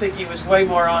sometimes I think he was way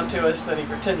more onto us than he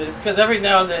pretended. Because every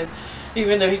now and then,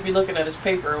 even though he'd be looking at his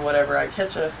paper or whatever, I'd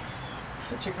catch a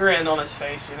grin on his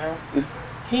face, you know.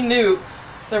 He knew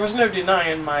there was no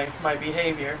denying my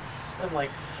behavior. And like,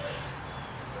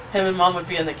 him and Mom would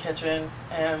be in the kitchen,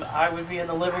 and I would be in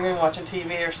the living room watching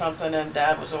TV or something, and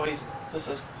Dad was always, this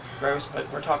is gross,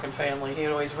 but we're talking family, he'd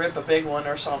always rip a big one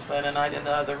or something, and I'd in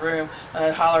the other room, and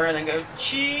I'd holler in and go,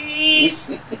 cheese!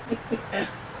 And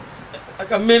like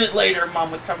a minute later,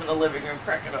 Mom would come in the living room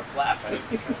cracking up laughing.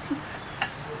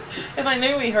 And I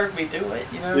knew he heard me do it,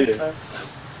 you know, yeah. So.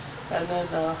 And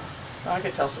then, I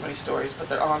could tell so many stories, but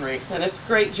they're ornery. And if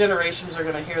great generations are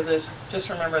going to hear this,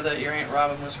 just remember that your Aunt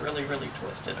Robin was really, really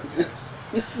twisted, okay?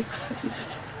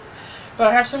 But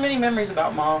I have so many memories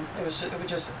about Mom. It was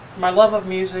just my love of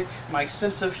music, my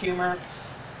sense of humor.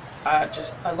 I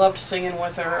loved singing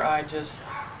with her. I just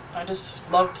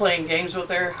loved playing games with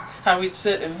her. How we'd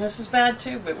sit, and this is bad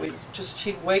too, but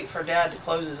she'd wait for Dad to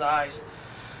close his eyes,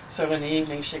 so in the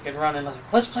evening she could run and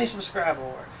like, let's play some Scrabble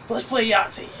or let's play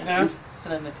Yahtzee, you know.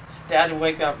 And then Dad would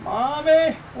wake up,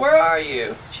 Mommy, where are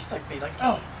you? She'd like be like,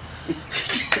 oh.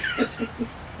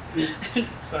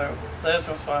 So this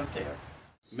was fun too.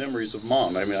 Memories of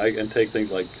Mom. I mean, I can take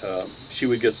things like she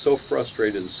would get so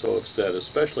frustrated and so upset,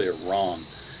 especially at Ron,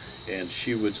 and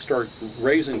she would start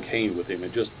raising Cain with him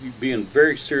and just being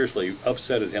very seriously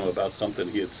upset at him about something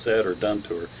he had said or done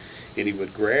to her. And he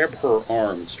would grab her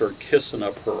arm and start kissing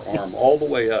up her arm all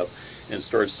the way up and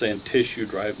start saying, "Tish, you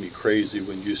drive me crazy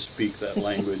when you speak that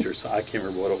language," or I can't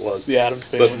remember what it was. The Addams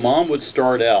Family. But Mom would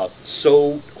start out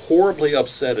so horribly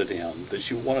upset at him that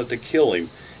she wanted to kill him.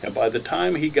 And by the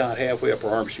time he got halfway up her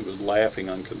arm, she was laughing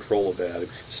uncontrollably at him.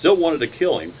 Still wanted to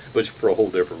kill him, but for a whole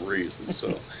different reason.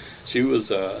 So she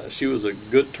was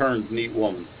a good-turned, neat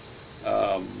woman.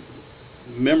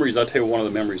 Memories. I'll tell you, one of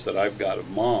the memories that I've got of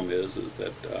Mom is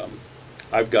that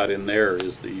I've got in there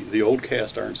is the old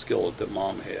cast iron skillet that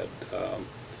Mom had.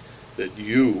 That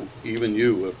even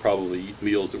you, have probably eaten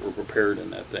meals that were prepared in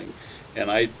that thing. And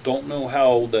I don't know how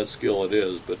old that skillet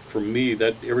is, but for me,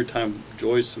 that every time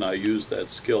Joyce and I use that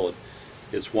skillet,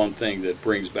 it's one thing that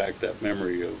brings back that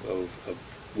memory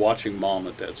of watching Mom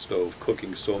at that stove,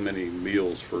 cooking so many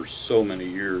meals for so many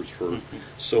years for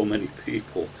so many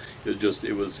people.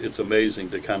 It's amazing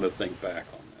to kind of think back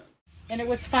on that. And it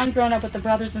was fun growing up with the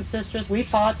brothers and sisters. We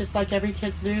fought just like every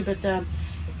kids do, but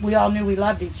we all knew we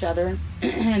loved each other.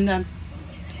 And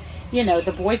you know,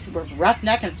 the boys were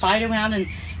roughneck and fight around,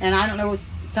 and I don't know what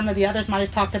some of the others might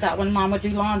have talked about when Mom would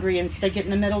do laundry, and they'd get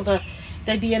in the middle of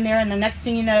they'd be in there, and the next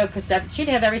thing you know, because she'd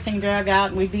have everything drug out,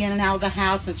 and we'd be in and out of the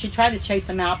house, and she'd try to chase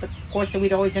them out, but of course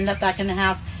we'd always end up back in the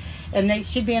house, and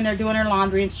she'd be in there doing her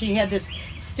laundry, and she had this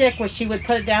stick where she would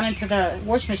put it down into the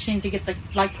washing machine to get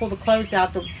pull the clothes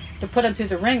out to put them through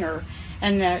the wringer.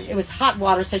 And it was hot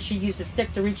water, so she'd use the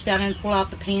stick to reach down and pull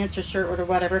out the pants or shirt or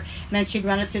whatever, and then she'd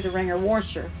run it through the wringer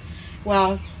washer.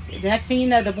 Well, the next thing you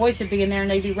know, the boys would be in there,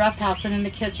 and they'd be roughhousing in the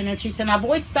kitchen. And she'd say, "Now,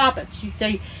 boys, stop it." She'd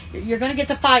say, "You're going to get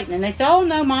to fighting." And they'd say, "Oh,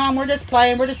 no, Mom, we're just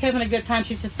playing. We're just having a good time."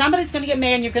 She says, "Somebody's going to get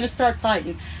mad, and you're going to start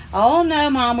fighting." "Oh,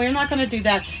 no, Mom, we're not going to do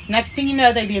that." Next thing you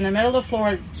know, they'd be in the middle of the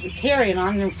floor carrying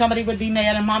on, and somebody would be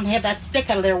mad, and Mom had that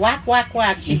stick out of there, whack, whack,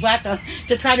 whack. She'd whack on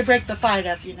to try to break the fight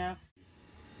up, you know.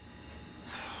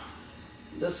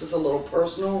 This is a little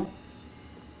personal,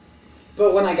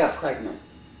 but when I got pregnant,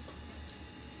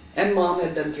 and Mom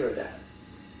had been through that,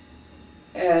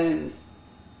 and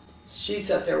she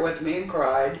sat there with me and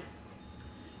cried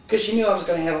because she knew I was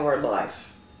going to have a hard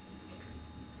life.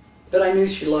 But I knew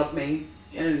she loved me,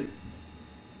 and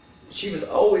she was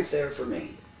always there for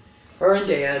me. Her and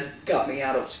Dad got me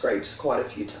out of scrapes quite a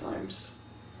few times.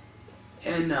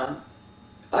 And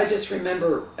I just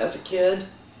remember as a kid,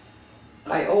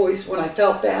 I always, when I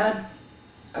felt bad,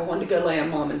 I wanted to go lay on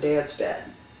Mom and Dad's bed.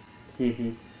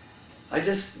 Mm-hmm.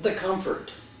 The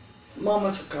comfort. Mom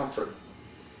was a comfort.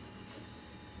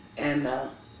 And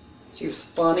she was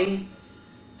funny.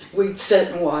 We'd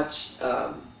sit and watch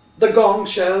The Gong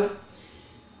Show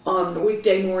on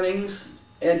weekday mornings,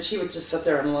 and she would just sit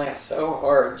there and laugh so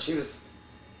hard. She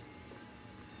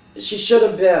should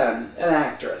have been an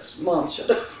actress. Mom should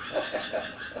have.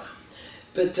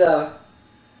 But,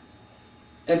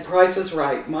 and Price is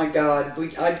Right, my God.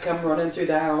 I'd come running through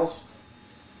the house.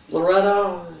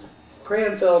 Loretta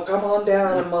Cranfill, come on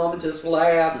down, and Mom would just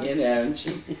laugh, you know,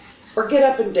 and or get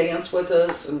up and dance with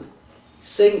us and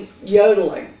sing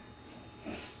yodeling.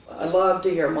 I loved to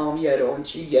hear Mom yodel, and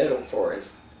she'd yodel for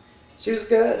us. She was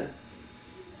good.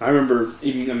 I remember,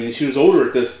 she was older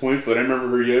at this point, but I remember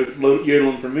her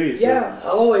yodeling for me. So. Yeah,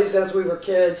 always as we were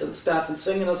kids and stuff, and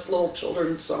singing us little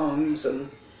children's songs,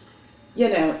 and, you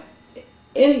know,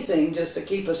 anything just to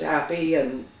keep us happy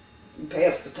and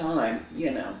pass the time,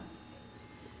 you know.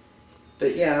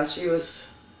 But yeah, she was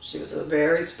a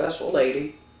very special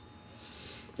lady.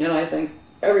 And I think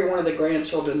every one of the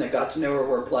grandchildren that got to know her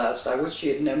were blessed. I wish she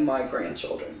had known my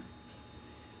grandchildren.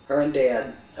 Her and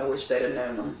Dad, I wish they'd have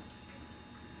known them.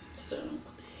 So,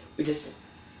 we just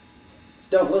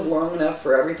don't live long enough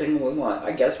for everything we want.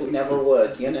 I guess we never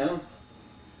would, you know.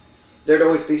 There'd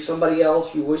always be somebody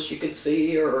else you wish you could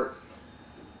see, or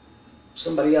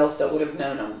somebody else that would have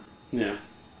known them. Yeah.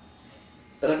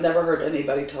 But I've never heard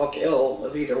anybody talk ill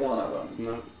of either one of them.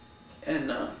 No.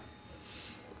 And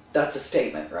that's a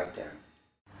statement right there.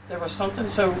 There was something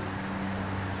so,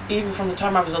 even from the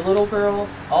time I was a little girl,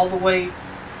 all the way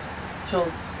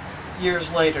till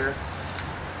years later,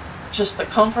 just the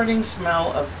comforting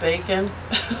smell of bacon,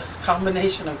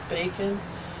 combination of bacon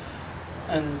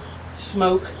and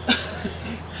smoke.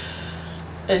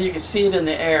 And you could see it in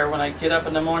the air when I get up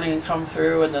in the morning and come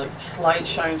through, and the light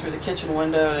shine through the kitchen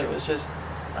window, and it was just,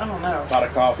 I don't know. Pot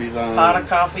of coffee's on. Pot of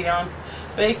coffee on.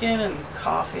 Bacon and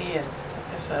coffee, and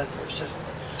like I said, it was just,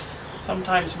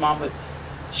 sometimes Mom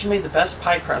she made the best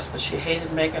pie crust, but she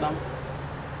hated making them.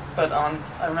 But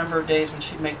I remember days when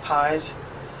she'd make pies,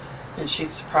 and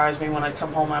she'd surprise me when I'd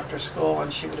come home after school,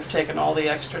 and she would have taken all the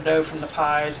extra dough from the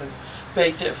pies and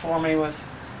baked it for me with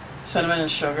cinnamon and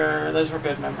sugar. Those were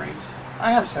good memories.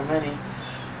 I have so many.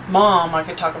 Mom, I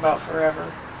could talk about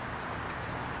forever.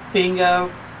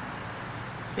 Bingo.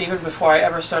 Even before I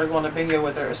ever started going to bingo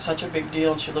with her, it was such a big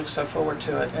deal, and she looked so forward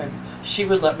to it. And she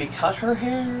would let me cut her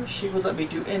hair. She would let me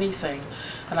do anything.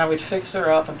 And I would fix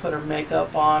her up and put her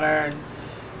makeup on her, and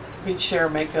we'd share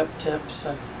makeup tips.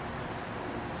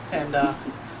 And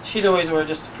she'd always wear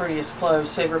just the prettiest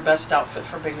clothes, save her best outfit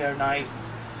for bingo night.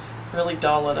 Really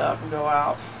doll it up and go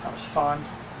out. That was fun.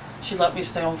 She let me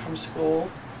stay home from school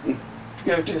to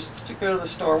go to the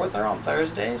store with her on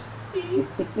Thursdays.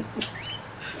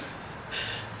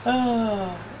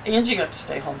 Angie got to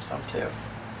stay home some too.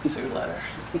 Sue let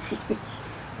her.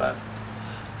 But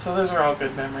so those are all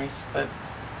good memories. But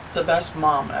the best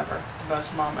mom ever. The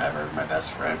best mom ever. My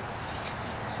best friend.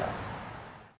 So.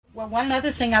 Well, one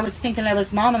other thing I was thinking of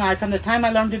was Mom and I, from the time I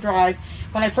learned to drive.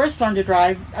 When I first learned to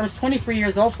drive, I was 23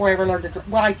 years old before I ever learned to drive.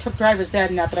 Well, I took driver's ed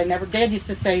and that, but Dad used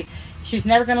to say, she's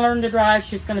never going to learn to drive,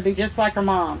 she's going to be just like her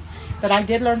mom. But I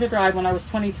did learn to drive when I was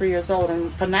 23 years old, and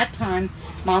from that time,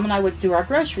 Mom and I would do our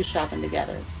grocery shopping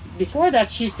together. Before that,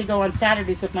 she used to go on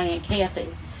Saturdays with my Aunt Kathy.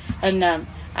 And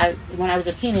when I was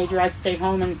a teenager, I'd stay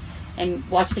home and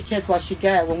watch the kids while she'd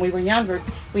go. When we were younger,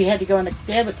 we had to go, and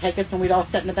Dad would take us, and we'd all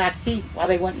sit in the back seat while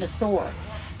they went in the store.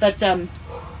 But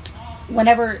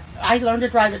whenever I learned to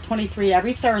drive at 23,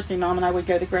 every Thursday, Mom and I would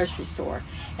go to the grocery store.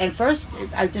 And first,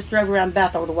 I just drove around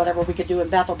Bethel to whatever we could do in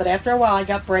Bethel. But after a while, I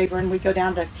got braver, and we'd go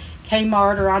down to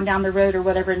Kmart or on down the road or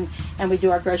whatever, and we'd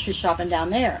do our grocery shopping down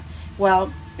there.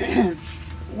 Well,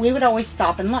 we would always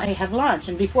stop and have lunch.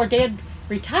 And before Dad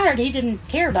retired, he didn't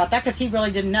care about that because he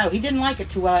really didn't know. He didn't like it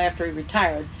too well after he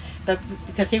retired, but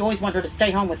because he always wanted her to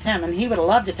stay home with him, and he would have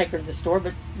loved to take her to the store,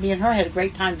 but me and her had a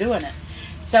great time doing it.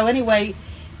 So anyway,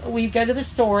 we'd go to the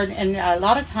store, and a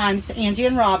lot of times Angie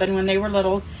and Robin, when they were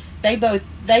little, they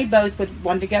both would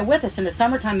want to go with us. In the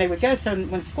summertime they would go, so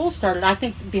when school started, I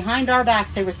think behind our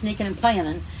backs they were sneaking and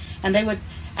planning, and they would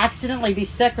accidentally be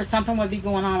sick or something would be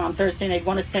going on Thursday, and they'd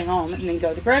want to stay home and then go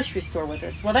to the grocery store with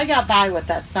us. Well, they got by with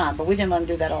that some, but we didn't let them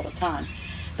do that all the time.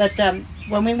 But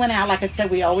when we went out, like I said,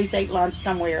 we always ate lunch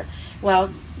somewhere.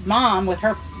 Well, Mom, with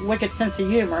her wicked sense of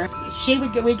humor,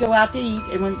 we'd go out to eat,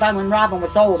 and when Robin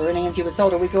was older and Angie was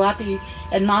older, we'd go out to eat,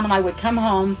 and Mom and I would come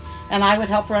home, and I would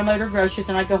help her unload her groceries,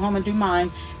 and I'd go home and do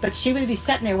mine. But she would be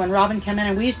sitting there when Robin came in,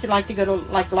 and we used to like to go to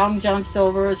like Long John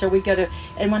Silver's, or we'd go to,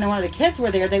 and when one of the kids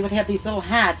were there, they would have these little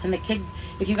hats, and the kid,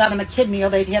 if you got them a kid meal,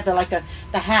 they'd have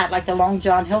the hat, like the Long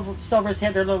John Silver's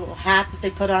had their little hat that they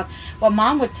put on. Well,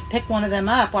 Mom would pick one of them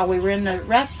up while we were in the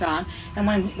restaurant, and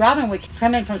when Robin would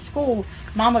come in from school,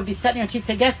 Mom would be sitting there and she'd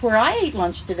say, "Guess where I ate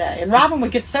lunch today?" And Robin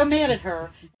would get so mad at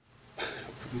her.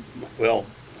 Well,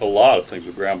 a lot of things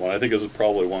with Grandma. I think this is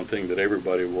probably one thing that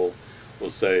everybody will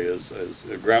say is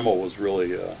Grandma was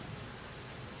really.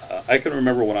 I can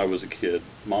remember when I was a kid,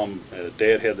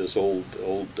 Dad had this old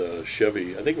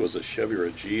Chevy. I think it was a Chevy or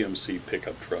a GMC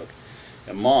pickup truck,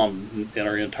 and Mom, in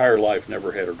her entire life,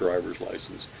 never had her driver's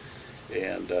license.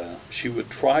 And she would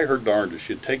try her darndest.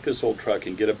 She'd take this old truck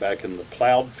and get it back in the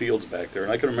plowed fields back there.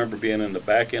 And I can remember being in the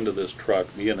back end of this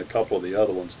truck, me and a couple of the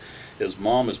other ones, as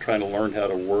Mom is trying to learn how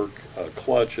to work a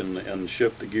clutch and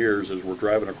shift the gears as we're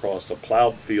driving across a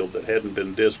plowed field that hadn't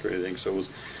been disced or anything. So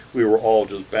we were all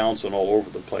just bouncing all over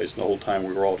the place, and the whole time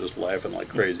we were all just laughing like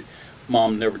crazy.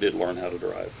 Mom never did learn how to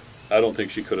drive. I don't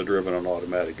think she could have driven an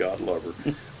automatic, God love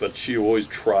her. But she always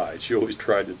tried. She always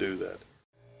tried to do that.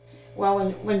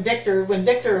 Well, when Victor,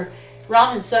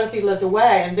 Ron and Sophie lived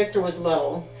away, and Victor was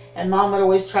little, and Mom would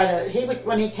always try to,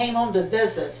 when he came home to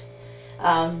visit,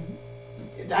 I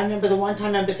remember the one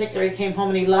time in particular he came home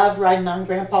and he loved riding on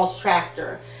Grandpa's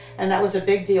tractor, and that was a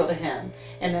big deal to him.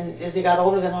 And then as he got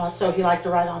older than us, so he liked to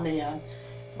ride on the,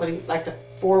 like the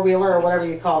four-wheeler or whatever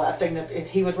you call that thing that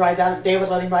he would ride out. Dad would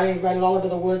let him ride. He'd ride it all over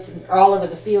the woods or all over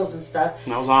the fields and stuff.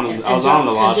 And I was on it a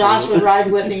lot. And Josh would ride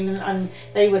with him, and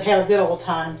they would have a good old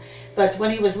time. But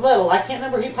when he was little, I can't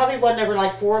remember, he probably wasn't ever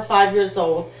like 4 or 5 years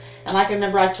old. And I can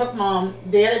remember I took Mom,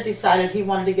 Dad had decided he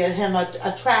wanted to get him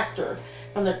a tractor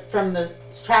from the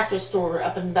tractor store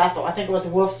up in Bethel. I think it was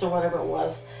Wolf's or whatever it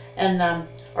was. And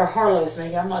or Harlow's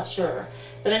maybe, I'm not sure.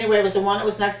 But anyway, it was the one that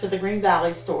was next to the Green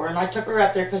Valley store. And I took her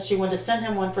up there because she wanted to send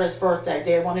him one for his birthday.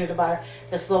 Dad wanted to buy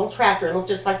this little tractor. It looked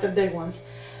just like the big ones.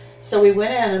 So we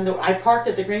went in, and I parked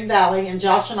at the Green Valley, and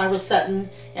Josh and I was sitting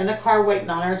in the car waiting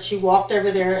on her, and she walked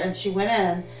over there, and she went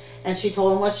in, and she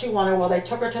told them what she wanted. Well, they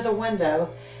took her to the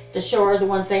window to show her the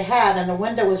ones they had, and the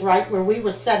window was right where we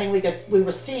were sitting. We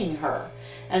were seeing her.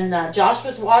 And Josh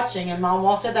was watching, and Mom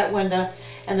walked to that window,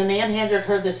 and the man handed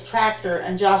her this tractor,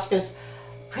 and Josh goes,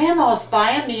 "Grandma's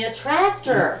buying me a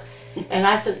tractor." And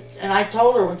I said, and I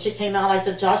told her when she came out, I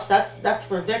said, "Josh, that's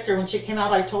for Victor." When she came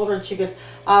out, I told her, and she goes,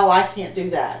 "Oh, I can't do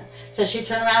that." So she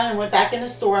turned around and went back in the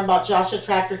store and bought Josh a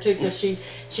tractor too, because she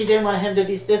didn't want him to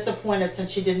be disappointed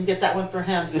since she didn't get that one for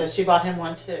him. So she bought him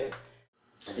one too.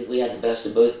 I think we had the best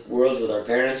of both worlds with our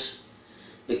parents,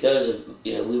 because of,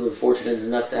 we were fortunate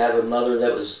enough to have a mother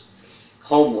that was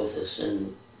home with us,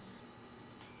 and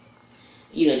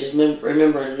just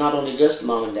remembering not only just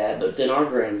Mom and Dad, but then our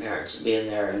grandparents being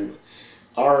there, and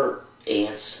our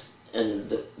aunts,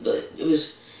 and it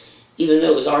was, even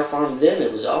though it was our farm then,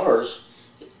 it was ours.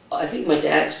 I think my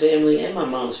dad's family and my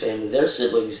mom's family, their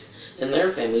siblings and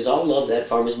their families all loved that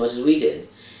farm as much as we did.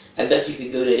 I bet you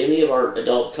could go to any of our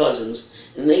adult cousins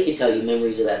and they could tell you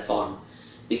memories of that farm,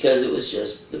 because it was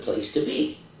just the place to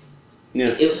be.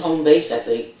 Yeah. It was home base, I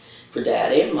think, for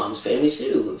Dad and Mom's families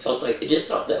too. It just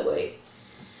felt that way.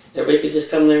 Everybody could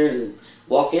just come there and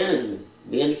walk in and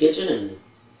be in the kitchen, and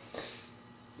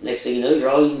next thing you know, you're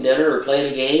all eating dinner or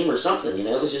playing a game or something.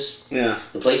 It was just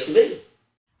the place to be.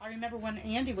 I remember when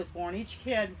Andy was born, each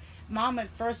kid, Mom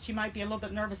at first, she might be a little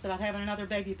bit nervous about having another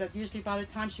baby, but usually by the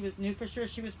time she knew for sure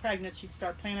she was pregnant, she'd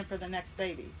start planning for the next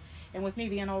baby. And with me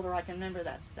being older, I can remember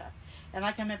that stuff. And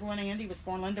I can remember when Andy was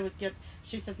born, Linda would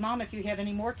she says, "Mom, if you have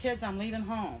any more kids, I'm leaving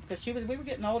home." Because we were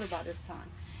getting older by this time.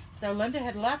 So Linda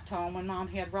had left home when Mom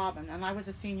had Robin, and I was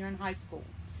a senior in high school.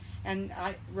 And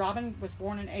Robin was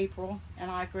born in April, and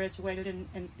I graduated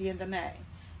in the end of May.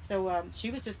 So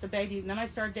she was just a baby. And then I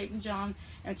started dating John,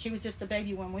 and she was just a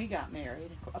baby when we got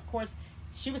married. Of course,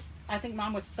 I think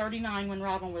Mom was 39 when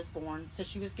Robin was born, so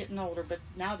she was getting older. But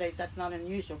nowadays, that's not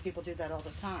unusual. People do that all the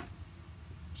time.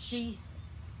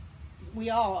 We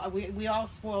all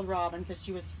spoiled Robin because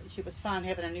she was fun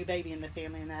having a new baby in the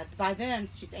family and that. By then,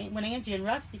 when Angie and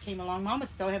Rusty came along, Mom was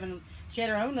still she had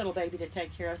her own little baby to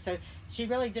take care of. So she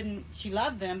really didn't. She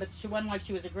loved them, but she wasn't like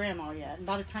she was a grandma yet. And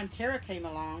by the time Tara came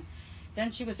along,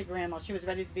 then she was a grandma. She was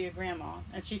ready to be a grandma,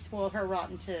 and she spoiled her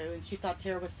rotten too. And she thought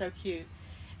Tara was so cute.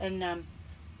 And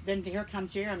then here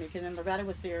comes Jeremy, because then Loretta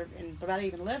was there, and Loretta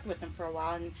even lived with them for a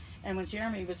while. And when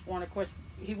Jeremy was born, of course,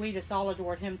 we just all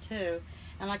adored him too.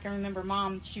 And like I remember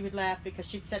Mom, she would laugh because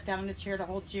she'd sit down in the chair to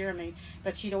hold Jeremy,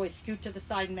 but she'd always scoot to the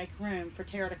side and make room for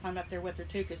Tara to climb up there with her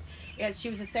too, because she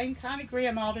was the same kind of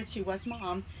grandma that she was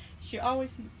Mom. She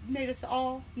always made us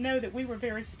all know that we were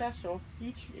very special,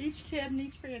 each kid and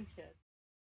each grandkid.